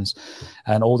Celtic fans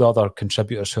and all the other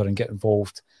contributors who are get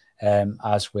involved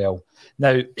as well.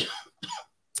 Now,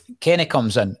 Kenny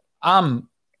comes in. I'm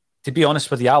to be honest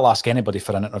with you, I'll ask anybody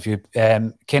for an interview.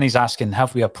 Kenny's asking,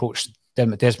 have we approached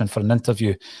Dermot Desmond for an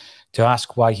interview to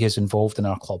ask why he is involved in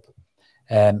our club?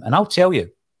 And I'll tell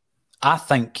you, I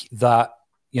think that,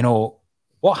 you know,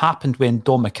 what happened when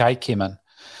Don Mackay came in,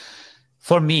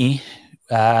 for me,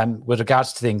 with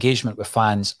regards to the engagement with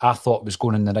fans, I thought it was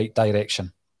going in the right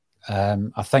direction.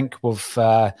 I think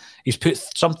he's put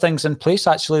some things in place,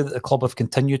 actually, that the club have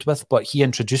continued with, but he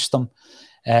introduced them.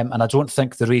 And I don't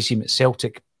think the regime at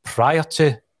Celtic prior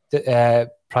to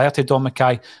Don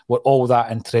Mackay were all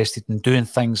that interested in doing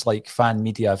things like fan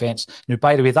media events. Now,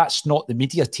 by the way, that's not the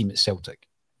media team at Celtic.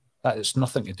 That has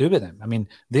nothing to do with them. I mean,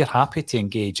 they're happy to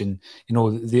engage, and you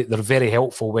know they're very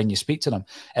helpful when you speak to them.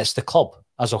 It's the club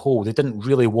as a whole. They didn't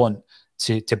really want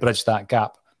to bridge that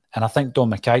gap, and I think Don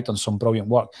Mackay done some brilliant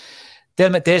work.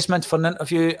 Dermot Desmond for an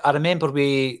interview. I remember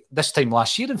this time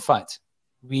last year, in fact,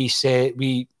 we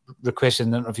requested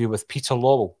an interview with Peter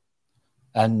Lawwell,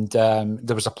 and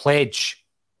there was a pledge.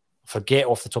 I forget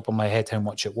off the top of my head how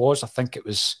much it was. I think it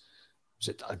was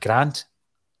it $1,000,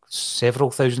 several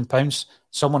 £1,000s.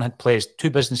 Someone had pledged, 2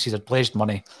 businesses had pledged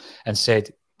money and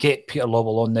said, get Peter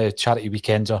Lawwell on the charity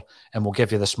weekender and we'll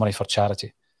give you this money for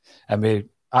charity. And we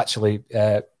actually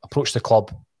approached the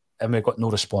club and we got no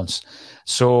response.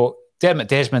 So Dermot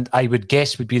Desmond, I would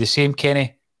guess, would be the same,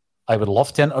 Kenny. I would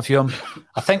love to interview him.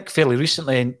 I think fairly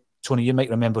recently, and Tony, you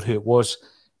might remember who it was,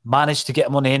 managed to get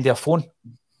him on the end of a phone.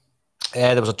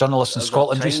 There was a journalist in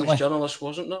Scotland recently. Journalist,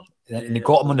 wasn't there? And he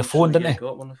got him on the phone, didn't he?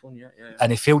 Got him on the phone, yeah.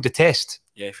 And he failed the test.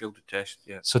 Yeah, he failed the test,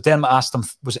 yeah. So Dermot asked him,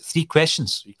 was it 3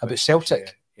 questions about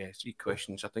Celtic? Yeah, 3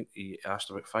 questions. I think he asked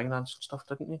about finance and stuff,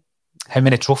 didn't he? How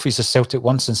many trophies has Celtic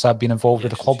won since I've been involved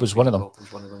with the club was one of them.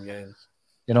 Yeah.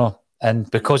 You know,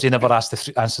 and because he never asked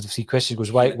answered the 3 questions, he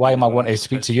goes, why am I wanting to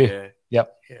speak to you? Yeah.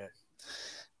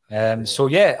 Yep. So,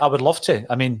 yeah, I would love to.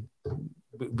 I mean,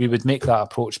 we would make that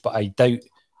approach, but I doubt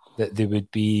that they would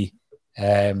be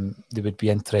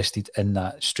interested in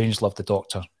that. Strange loved the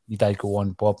Doctor. Need I go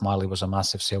on? Bob Marley was a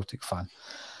massive Celtic fan.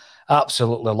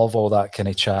 Absolutely love all that kind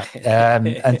of chat.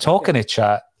 And talking of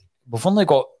chat, we've only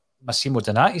got Massimo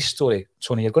Donati's story.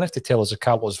 Tony, you're going to have to tell us a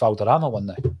Carlos Valderrama one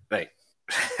now. Right.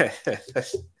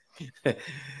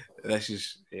 This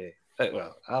is,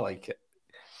 well, I like it.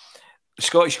 The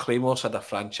Scottish Claymores had a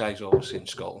franchise, obviously, in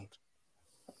Scotland.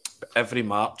 But every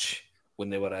March, when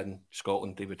they were in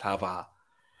Scotland, they would have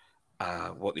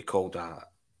what they called a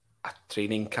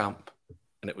training camp,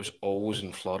 and it was always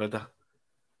in Florida.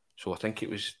 So I think it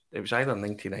was either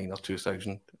 99 or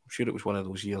 2000. I'm sure it was one of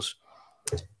those years.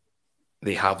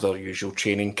 They have their usual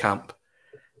training camp,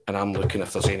 and I'm looking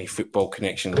if there's any football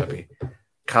connection. Maybe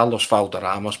Carlos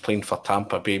Valderrama's playing for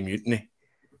Tampa Bay Mutiny.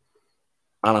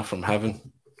 Anna from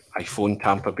heaven. I phoned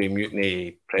Tampa Bay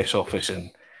Mutiny press office and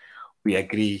we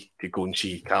agree to go and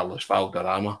see Carlos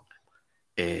Valderrama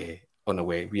on a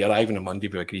way. We arrive on a Monday,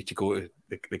 we agree to go to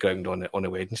the ground on a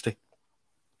Wednesday.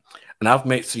 And I've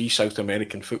met 3 South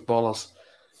American footballers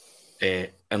in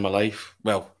my life.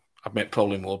 Well, I've met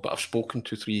probably more, but I've spoken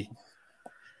to 3.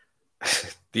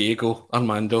 Diego,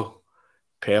 Armando,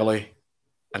 Pele,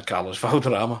 and Carlos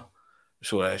Valderrama.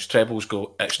 So as trebles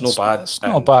go, it's not bad. It's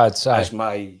not bad. As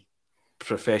my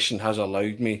profession has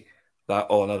allowed me that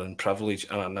honour and privilege,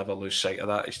 and I never lose sight of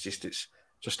that. It's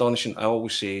astonishing. I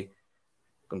always say,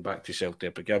 going back to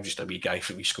Celtic, I'm just a wee guy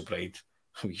from East Kilbride,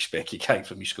 a wee specky guy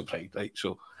from East Kilbride, right?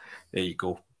 So there you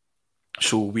go.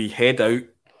 So we head out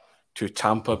to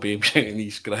Tampa Bay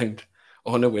Mutiny's ground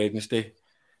on a Wednesday,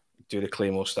 do the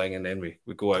Claymores thing, and then we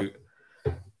go out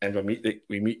and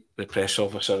we meet the press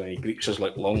officer, and he greets us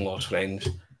like long lost friends,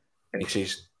 and he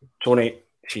says, Tony,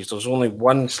 there's only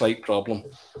one slight problem.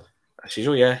 I says,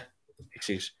 oh yeah. He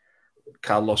says,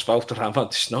 Carlos Valderrama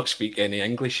does not speak any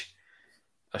English.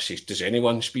 I says, does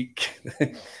anyone speak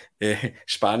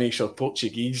Spanish or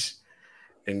Portuguese?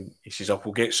 And he says, oh,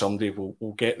 we'll get somebody,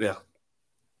 we'll get there.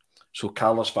 So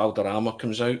Carlos Valderrama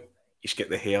comes out. He's got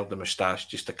the hair, the moustache,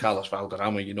 just the Carlos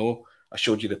Valderrama, you know. I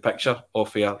showed you the picture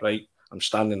off air, right? I'm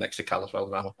standing next to Carlos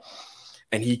Valderrama.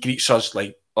 And he greets us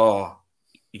like, oh,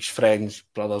 his friends,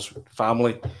 brothers,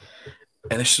 family.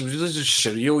 And it's really just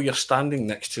surreal. You're standing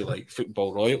next to like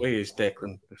football royalty, as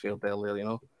Declan referred earlier, you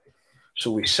know.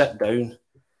 So we sit down,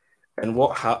 and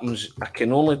what happens, I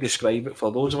can only describe it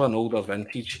for those of an older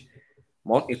vintage.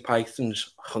 Monty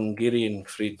Python's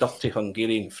dirty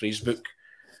Hungarian phrase book,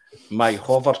 My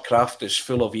Hovercraft is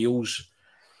Full of Eels,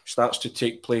 starts to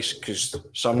take place because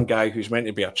some guy who's meant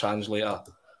to be a translator,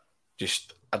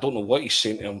 I don't know what he's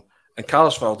saying to him. And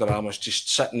Carlos Valderrama's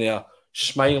just sitting there,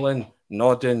 smiling,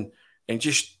 nodding, and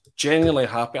just genuinely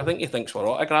happy. I think he thinks we're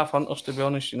autograph hunters, to be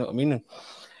honest, you know what I mean?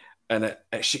 And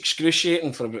it's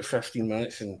excruciating for about 15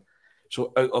 minutes, and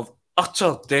So out of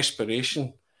utter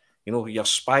desperation, you know, your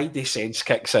spidey sense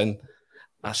kicks in.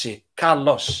 I say,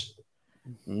 Carlos,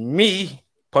 me,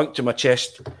 point to my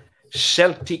chest,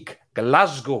 Celtic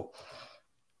Glasgow.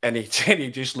 And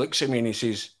he just looks at me and he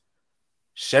says,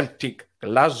 Celtic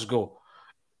Glasgow.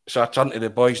 So I turn to the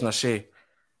boys and I say,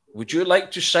 would you like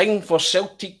to sign for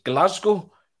Celtic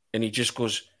Glasgow? And he just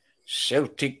goes,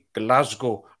 Celtic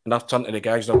Glasgow. And I've turned to the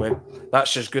guys and I went,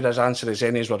 that's as good as answer as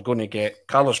any as we're going to get.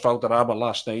 Carlos Valderrama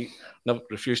last night never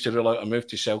refused to rule out a move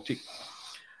to Celtic.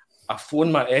 I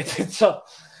phoned my editor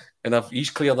and he's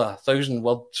cleared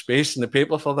 1,000-word space in the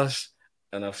paper for this.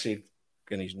 And I've said,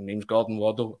 and his name's Gordon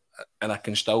Waddle, and I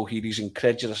can still hear his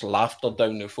incredulous laughter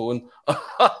down the phone.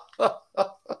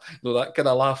 No, that kind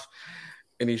of laugh.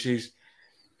 And he says,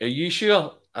 are you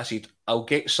sure? I said, I'll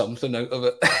get something out of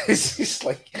it. It's just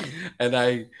like,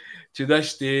 and to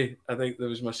this day, I think there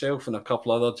was myself and a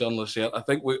couple other journalists there. I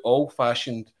think we all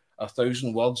fashioned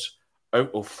 1,000 words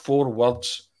out of 4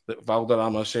 words that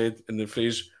Valderrama said, and the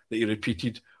phrase that he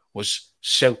repeated was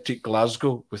Celtic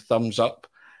Glasgow with thumbs up.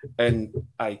 And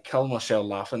I killed myself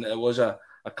laughing. It was a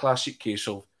classic case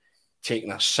of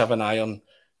taking a 7-iron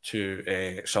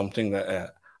to something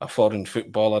that a foreign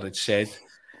footballer had said.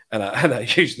 And I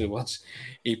used the words,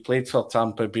 he played for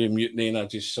Tampa Bay Mutiny, and I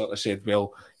just sort of said,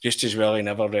 well, just as well he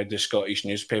never read the Scottish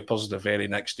newspapers the very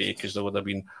next day, because there would have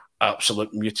been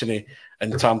absolute mutiny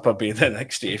in Tampa Bay the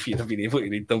next day if he'd have been able to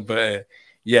read them. But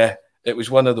yeah, it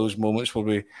was one of those moments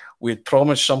where we had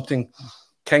promised something,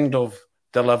 kind of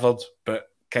delivered, but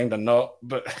kind of not.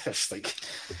 But it's like,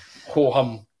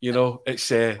 ho-hum, you know,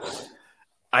 it's...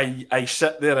 I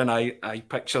sit there and I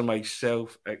picture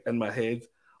myself in my head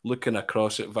looking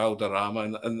across at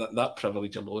Valderrama, and that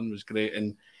privilege alone was great.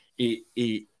 And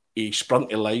he sprung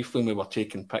to life when we were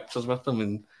taking pictures with him,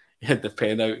 and he had the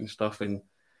pen out and stuff. And,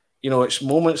 you know, it's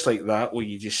moments like that where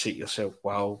you just say to yourself,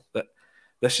 wow, that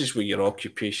this is where your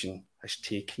occupation has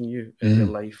taken you in your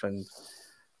life. And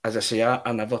as I say,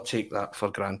 I never take that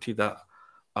for granted. That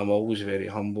I'm always very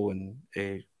humble and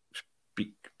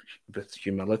speak with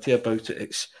humility about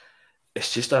it.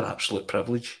 It's just an absolute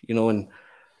privilege, you know. And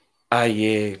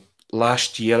I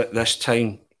last year at this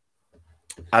time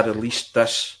I released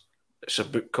this. It's a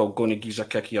book called Gonna Gi's a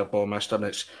Kick Your Ball Mister, and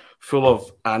it's full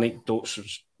of anecdotes and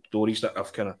stories that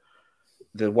I've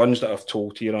the ones that I've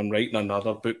told here. I'm writing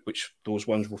another book which those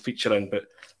ones will feature in, but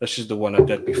this is the one I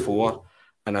did before.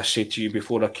 And I said to you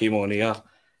before I came on air,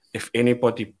 if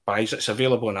anybody buys it, it's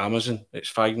available on Amazon.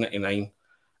 It's $5.99.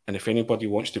 And if anybody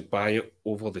wants to buy it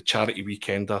over the charity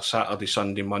weekender, Saturday,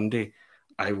 Sunday, Monday,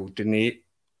 I will donate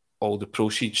all the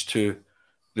proceeds to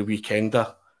the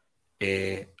weekender.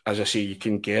 As I say, you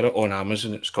can get it on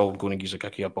Amazon. It's called Gonna Gi's a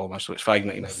Kick Your Ball Mister. It's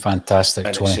 $5.99. Fantastic,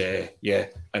 and Tony. Yeah,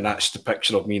 and that's the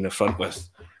picture of me in the front with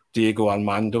Diego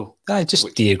Armando.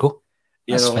 Just Diego.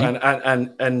 You know,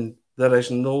 and there is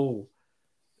no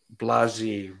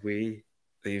blasé way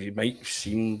that you might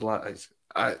seem black.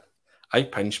 I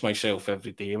pinch myself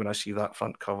every day when I see that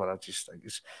front cover. I just think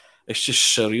it's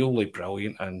just surreally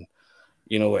brilliant. And,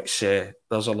 you know, it's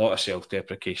there's a lot of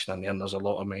self-deprecation in there, and there's a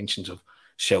lot of mentions of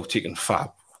Celtic and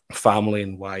family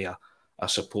and why I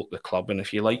support the club. And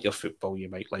if you like your football, you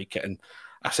might like it. And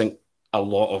I think a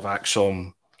lot of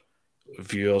Acsom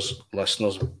viewers,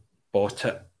 listeners bought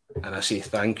it. And I say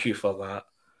thank you for that.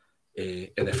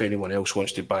 And if anyone else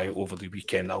wants to buy it over the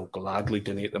weekend, I'll gladly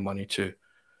donate the money to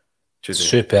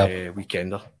the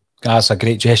weekender. That's a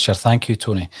great gesture. Thank you,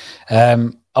 Tony.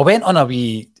 I went on a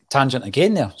wee tangent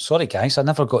again there. Sorry, guys. I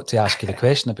never got to ask you the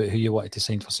question about who you wanted to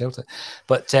sign for Celtic.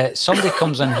 But somebody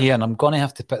comes in here, and I'm going to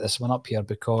have to put this one up here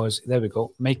because, there we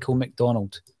go, Michael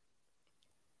McDonald.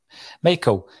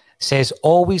 Michael says,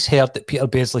 always heard that Peter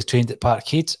Beardsley trained at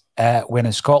Parkhead when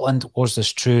in Scotland. Was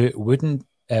this true?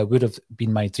 Would have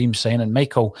been my dream signing.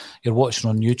 Michael, you're watching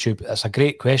on YouTube. That's a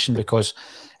great question because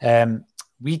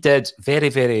we did very,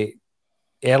 very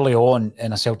early on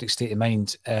in A Celtic State of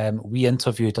Mind. We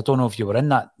interviewed, I don't know if you were in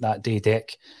that day,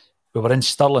 Dick. We were in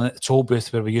Stirling at the toll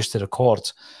booth where we used to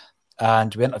record,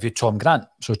 and we interviewed Tom Grant.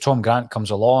 So Tom Grant comes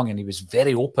along, and he was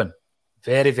very open,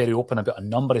 very, very open about a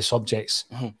number of subjects.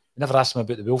 We never asked him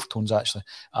about the Wolf Tones, actually.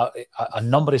 A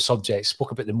number of subjects.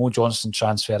 Spoke about the Mo Johnston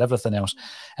transfer, everything else.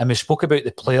 And we spoke about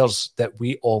the players that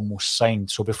we almost signed.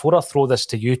 So before I throw this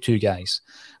to you two guys,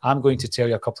 I'm going to tell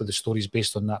you a couple of the stories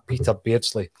based on that Peter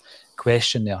Beardsley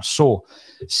question there. So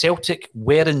Celtic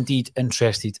were indeed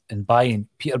interested in buying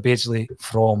Peter Beardsley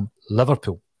from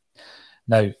Liverpool.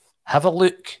 Now, have a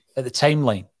look at the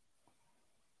timeline.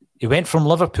 He went from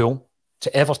Liverpool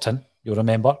to Everton, you'll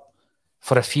remember,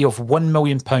 for a fee of £1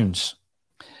 million.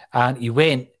 And he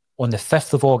went on the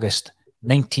 5th of August,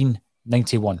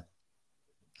 1991.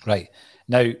 Right.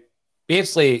 Now,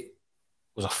 Beardsley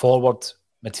was a forward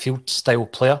midfield style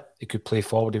player. He could play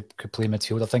forward, he could play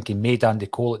midfield. I think he made Andy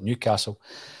Cole at Newcastle.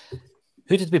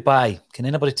 Who did we buy? Can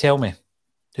anybody tell me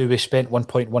who we spent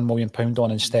 £1.1 million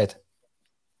on instead?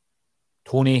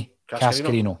 Tony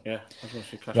Cascarino. Yeah, I was going to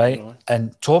say Cascarino. Right.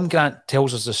 And Tom Grant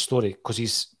tells us this story because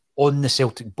he's on the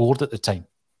Celtic board at the time.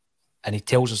 And he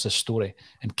tells us this story.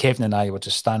 And Kevin and I were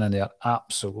just standing there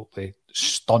absolutely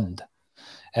stunned.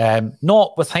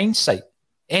 Not with hindsight.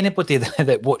 Anybody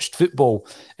that watched football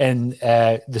in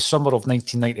the summer of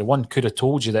 1991 could have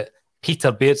told you that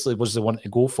Peter Beardsley was the one to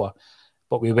go for.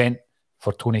 But we went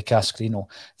for Tony Cascarino.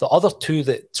 The other two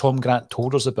that Tom Grant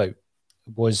told us about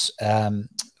was,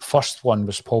 first one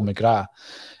was Paul McGrath.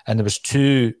 And there was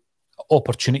two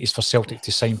opportunities for Celtic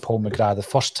to sign Paul McGrath. The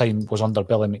first time was under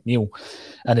Billy McNeill.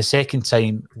 And the second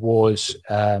time was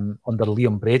under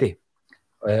Liam Brady.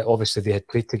 Obviously, they had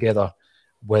played together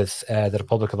with the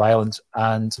Republic of Ireland,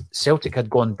 and Celtic had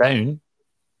gone down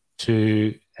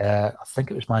to, I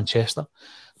think it was Manchester,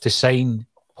 to sign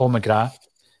Paul McGrath.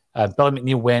 Billy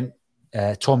McNeill went,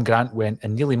 Tom Grant went,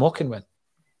 and Neely Mockin went.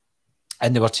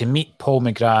 And they were to meet Paul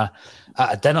McGrath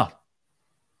at a dinner.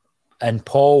 And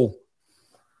Paul,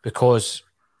 because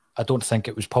I don't think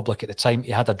it was public at the time,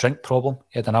 he had a drink problem,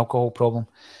 he had an alcohol problem,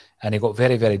 and he got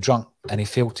very, very drunk, and he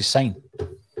failed to sign.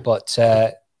 But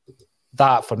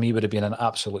that, for me, would have been an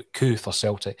absolute coup for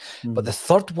Celtic. But the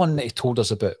third one that he told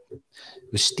us about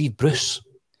was Steve Bruce.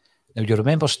 Now, you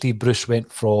remember Steve Bruce went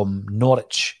from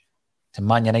Norwich to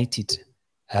Man United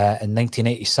in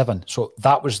 1987. So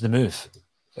that was the move.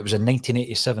 It was a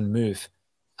 1987 move.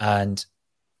 And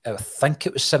I think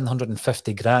it was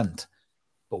 750 grand.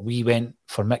 But we went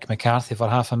for Mick McCarthy for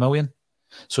 $500,000.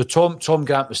 So Tom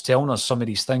Grant was telling us some of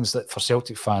these things that for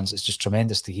Celtic fans, it's just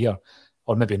tremendous to hear.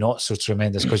 Or maybe not so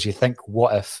tremendous, because you think,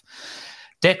 what if?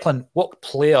 Declan, what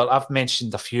player, I've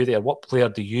mentioned a few there, what player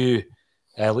do you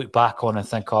look back on and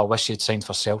think, oh, I wish you'd signed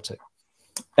for Celtic?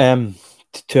 To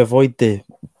avoid the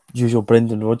usual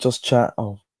Brendan Rodgers chat,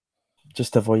 I'll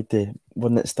just avoid the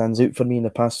one that stands out for me in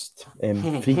the past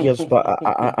 3 years. But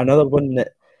another one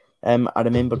that I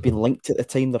remember being linked at the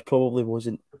time, there probably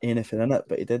wasn't anything in it,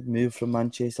 but he did move from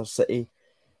Manchester City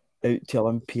out to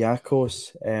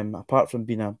Olympiacos. Apart from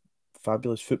being a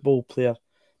fabulous football player,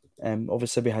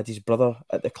 obviously we had his brother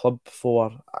at the club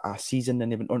for a season,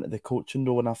 and he went on to the coaching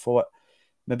role, and I thought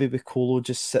maybe with Colo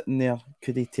just sitting there,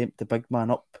 could he tempt the big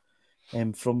man up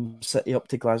from City up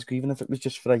to Glasgow, even if it was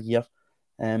just for a year,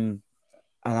 and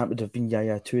that would have been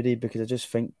Yaya Toure, because I just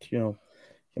think,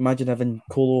 imagine having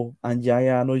Colo and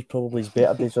Yaya. I know he's probably his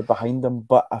better days are behind him,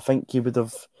 but I think he would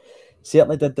have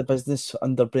certainly did the business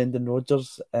under Brendan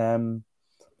Rodgers.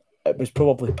 It was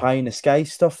probably pie in the sky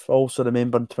stuff. I also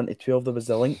remember in 2012 there was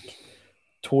the link.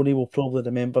 Tony will probably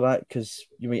remember that, because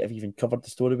you might have even covered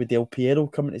the story with Del Piero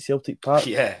coming to Celtic Park.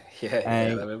 Yeah, I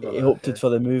remember he opted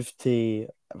for the move to,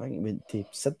 I think he went to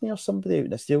Sydney or somebody out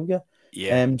in Australia.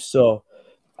 Yeah.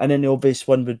 And then the obvious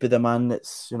one would be the man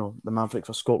that's, the maverick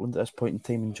for Scotland at this point in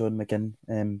time, and John McGinn.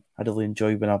 I really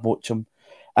enjoy when I watch him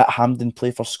at Hampden play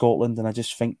for Scotland, and I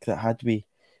just think that had we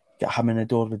got him in the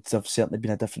door, would have certainly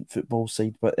been a different football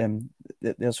side. But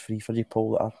there's three for you,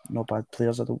 Paul, that are not bad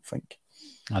players, I don't think.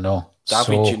 I know.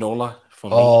 David Ginola for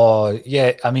me. Oh,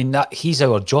 yeah. I mean, he's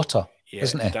our Jota,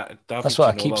 isn't he? That's what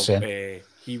Ginola, I keep saying.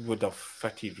 He would have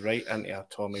fitted right into a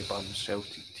Tommy Burns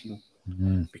Celtic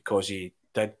team, because he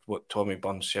did what Tommy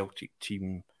Burns Celtic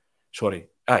team...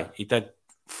 he did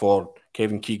for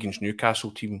Kevin Keegan's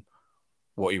Newcastle team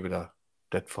what he would have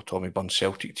did for Tommy Burns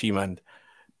Celtic team. And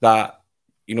that,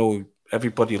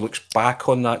 everybody looks back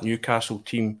on that Newcastle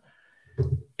team,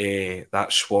 that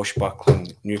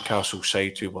swashbuckling Newcastle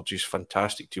side who were just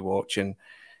fantastic to watch, and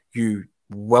you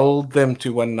willed them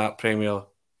to win that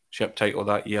Premiership title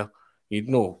that year. You'd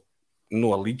no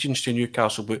allegiance to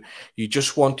Newcastle, but you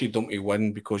just wanted them to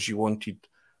win because you wanted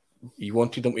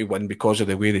them to win because of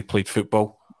the way they played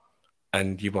football,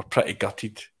 and you were pretty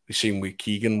gutted the same way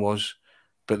Keegan was,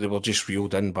 but they were just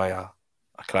reeled in by a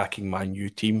cracking Man U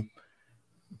team.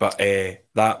 But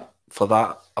for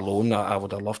that alone, I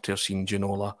would have loved to have seen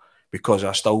Ginola, because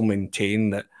I still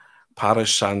maintain that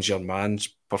Paris Saint-Germain's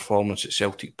performance at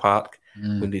Celtic Park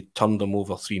when they turned them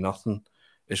over 3-0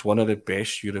 is one of the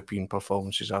best European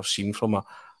performances I've seen from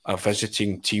a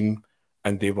visiting team,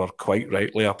 and they were quite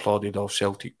rightly applauded off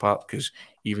Celtic Park, because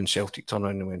even Celtic turned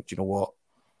around and went, you know what,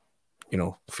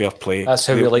 fair play. That's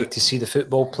how we like to see the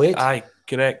football played. Aye,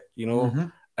 correct,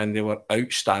 and they were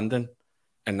outstanding,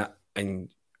 and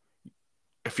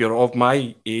if you're of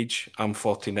my age, I'm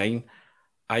 49,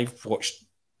 I've watched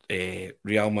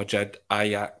Real Madrid,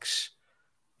 Ajax,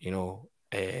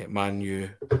 Man U,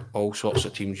 all sorts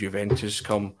of teams, Juventus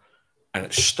come, and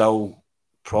it's still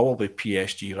probably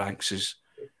PSG ranks as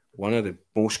one of the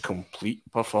most complete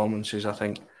performances I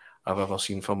think I've ever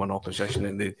seen from an opposition,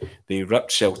 and they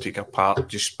ripped Celtic apart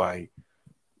just by,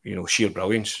 you know, sheer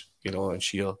brilliance, you know, and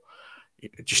sheer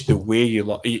just the way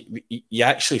you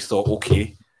actually thought,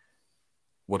 okay,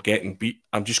 we're getting beat.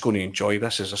 I'm just going to enjoy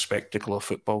this as a spectacle of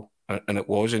football, and it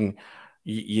was. And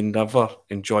you never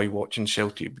enjoy watching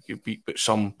Celtic get beat, but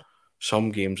some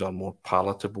games are more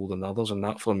palatable than others, and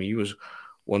that for me was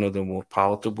one of the more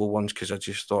palatable ones because I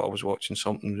just thought I was watching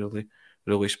something really,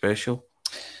 really special.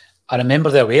 I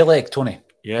remember the away leg, Tony.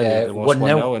 Yeah, they lost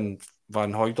 1-0 and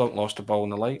Van Hooijdonk lost the ball in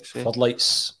the lights.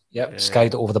 Floodlights,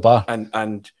 skied it over the bar.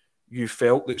 And you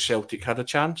felt that Celtic had a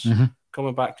chance.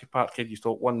 Coming back to Parkhead, you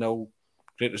thought 1-0,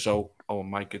 great result. Oh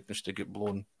my goodness, to get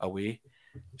blown away.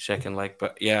 Second leg.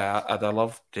 But yeah, I'd have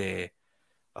loved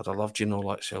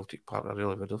Ginola at Celtic Park. I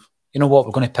really would have. You know what?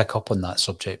 We're going to pick up on that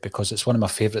subject because it's one of my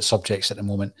favourite subjects at the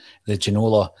moment, the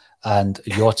Ginola and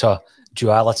Jota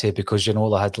duality, because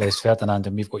Ginola had Les Ferdinand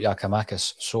and we've got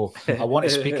Giakoumakis. So I want to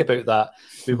speak about that.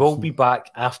 We will be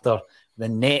back after the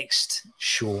next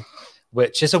show,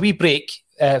 which is a wee break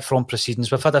from proceedings.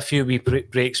 We've had a few wee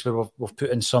breaks where we've put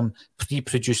in some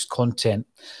pre-produced content.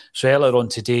 So earlier on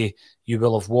today, you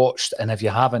will have watched, and if you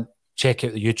haven't, check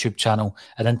out the YouTube channel,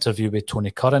 an interview with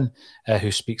Tony Curran,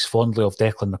 who speaks fondly of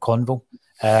Declan McConville,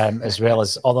 as well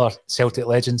as other Celtic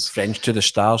legends. Friends to the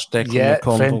stars, Declan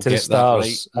McConville. Friend to the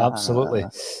stars, right. Absolutely.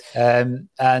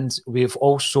 And we've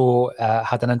also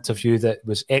had an interview that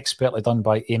was expertly done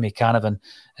by Amy Canavan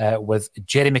with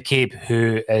Jerry McCabe,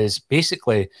 who is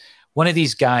basically one of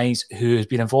these guys who has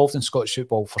been involved in Scottish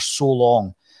football for so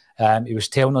long. He was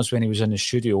telling us when he was in the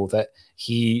studio that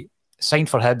he signed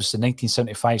for Hibs in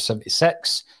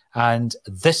 1975-76, and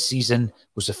this season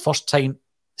was the first time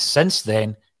since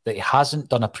then that he hasn't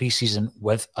done a pre-season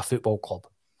with a football club.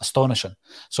 Astonishing.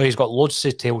 So he's got loads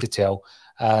to tell,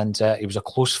 and he was a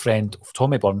close friend of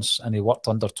Tommy Burns, and he worked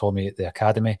under Tommy at the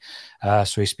academy,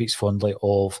 so he speaks fondly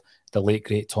of the late,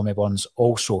 great Tommy Burns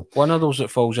also. One of those that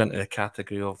falls into the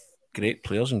category of great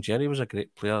players, and Jerry was a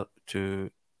great player to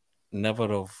never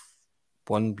have,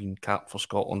 one, been capped for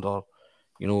Scotland or,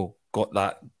 you know, got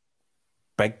that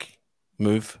big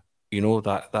move, you know,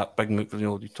 that big move, you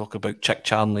know, you talk about Chick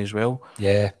Charnley as well.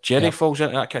 Yeah. Jerry falls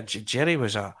into that category. Jerry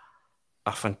was a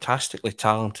fantastically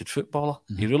talented footballer.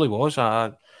 He really was.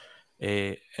 And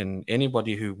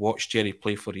anybody who watched Jerry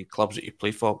play for the clubs that he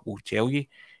played for will tell you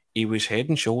he was head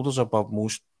and shoulders above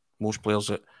most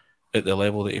players at the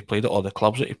level that he played at or the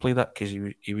clubs that he played at,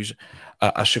 because he was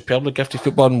a superbly gifted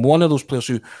footballer and one of those players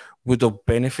who would have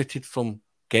benefited from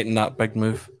getting that big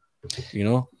move. You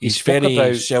know, he's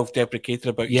very self-deprecating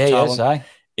about his talent.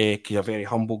 He's a very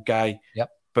humble guy. Yep.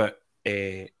 But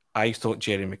I thought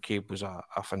Jerry McCabe was a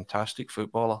fantastic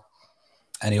footballer.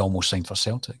 And he almost signed for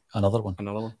Celtic. Another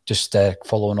one. Just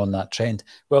following on that trend.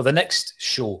 Well, the next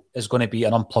show is going to be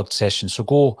an unplugged session. So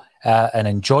go and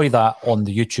enjoy that on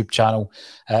the YouTube channel.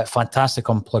 Fantastic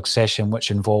unplugged session, which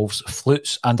involves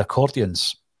flutes and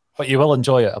accordions. But you will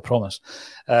enjoy it, I promise.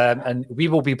 And we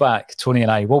will be back, Tony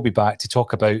and I will be back to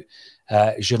talk about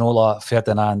Ginola,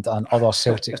 Ferdinand and other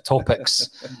Celtic topics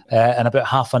in about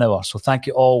half an hour. So thank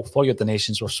you all for your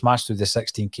donations. We've smashed through the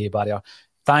 16k barrier.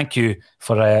 Thank you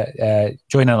for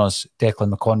joining us,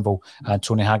 Declan McConville and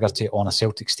Tony Haggerty, on A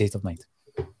Celtic State of Mind.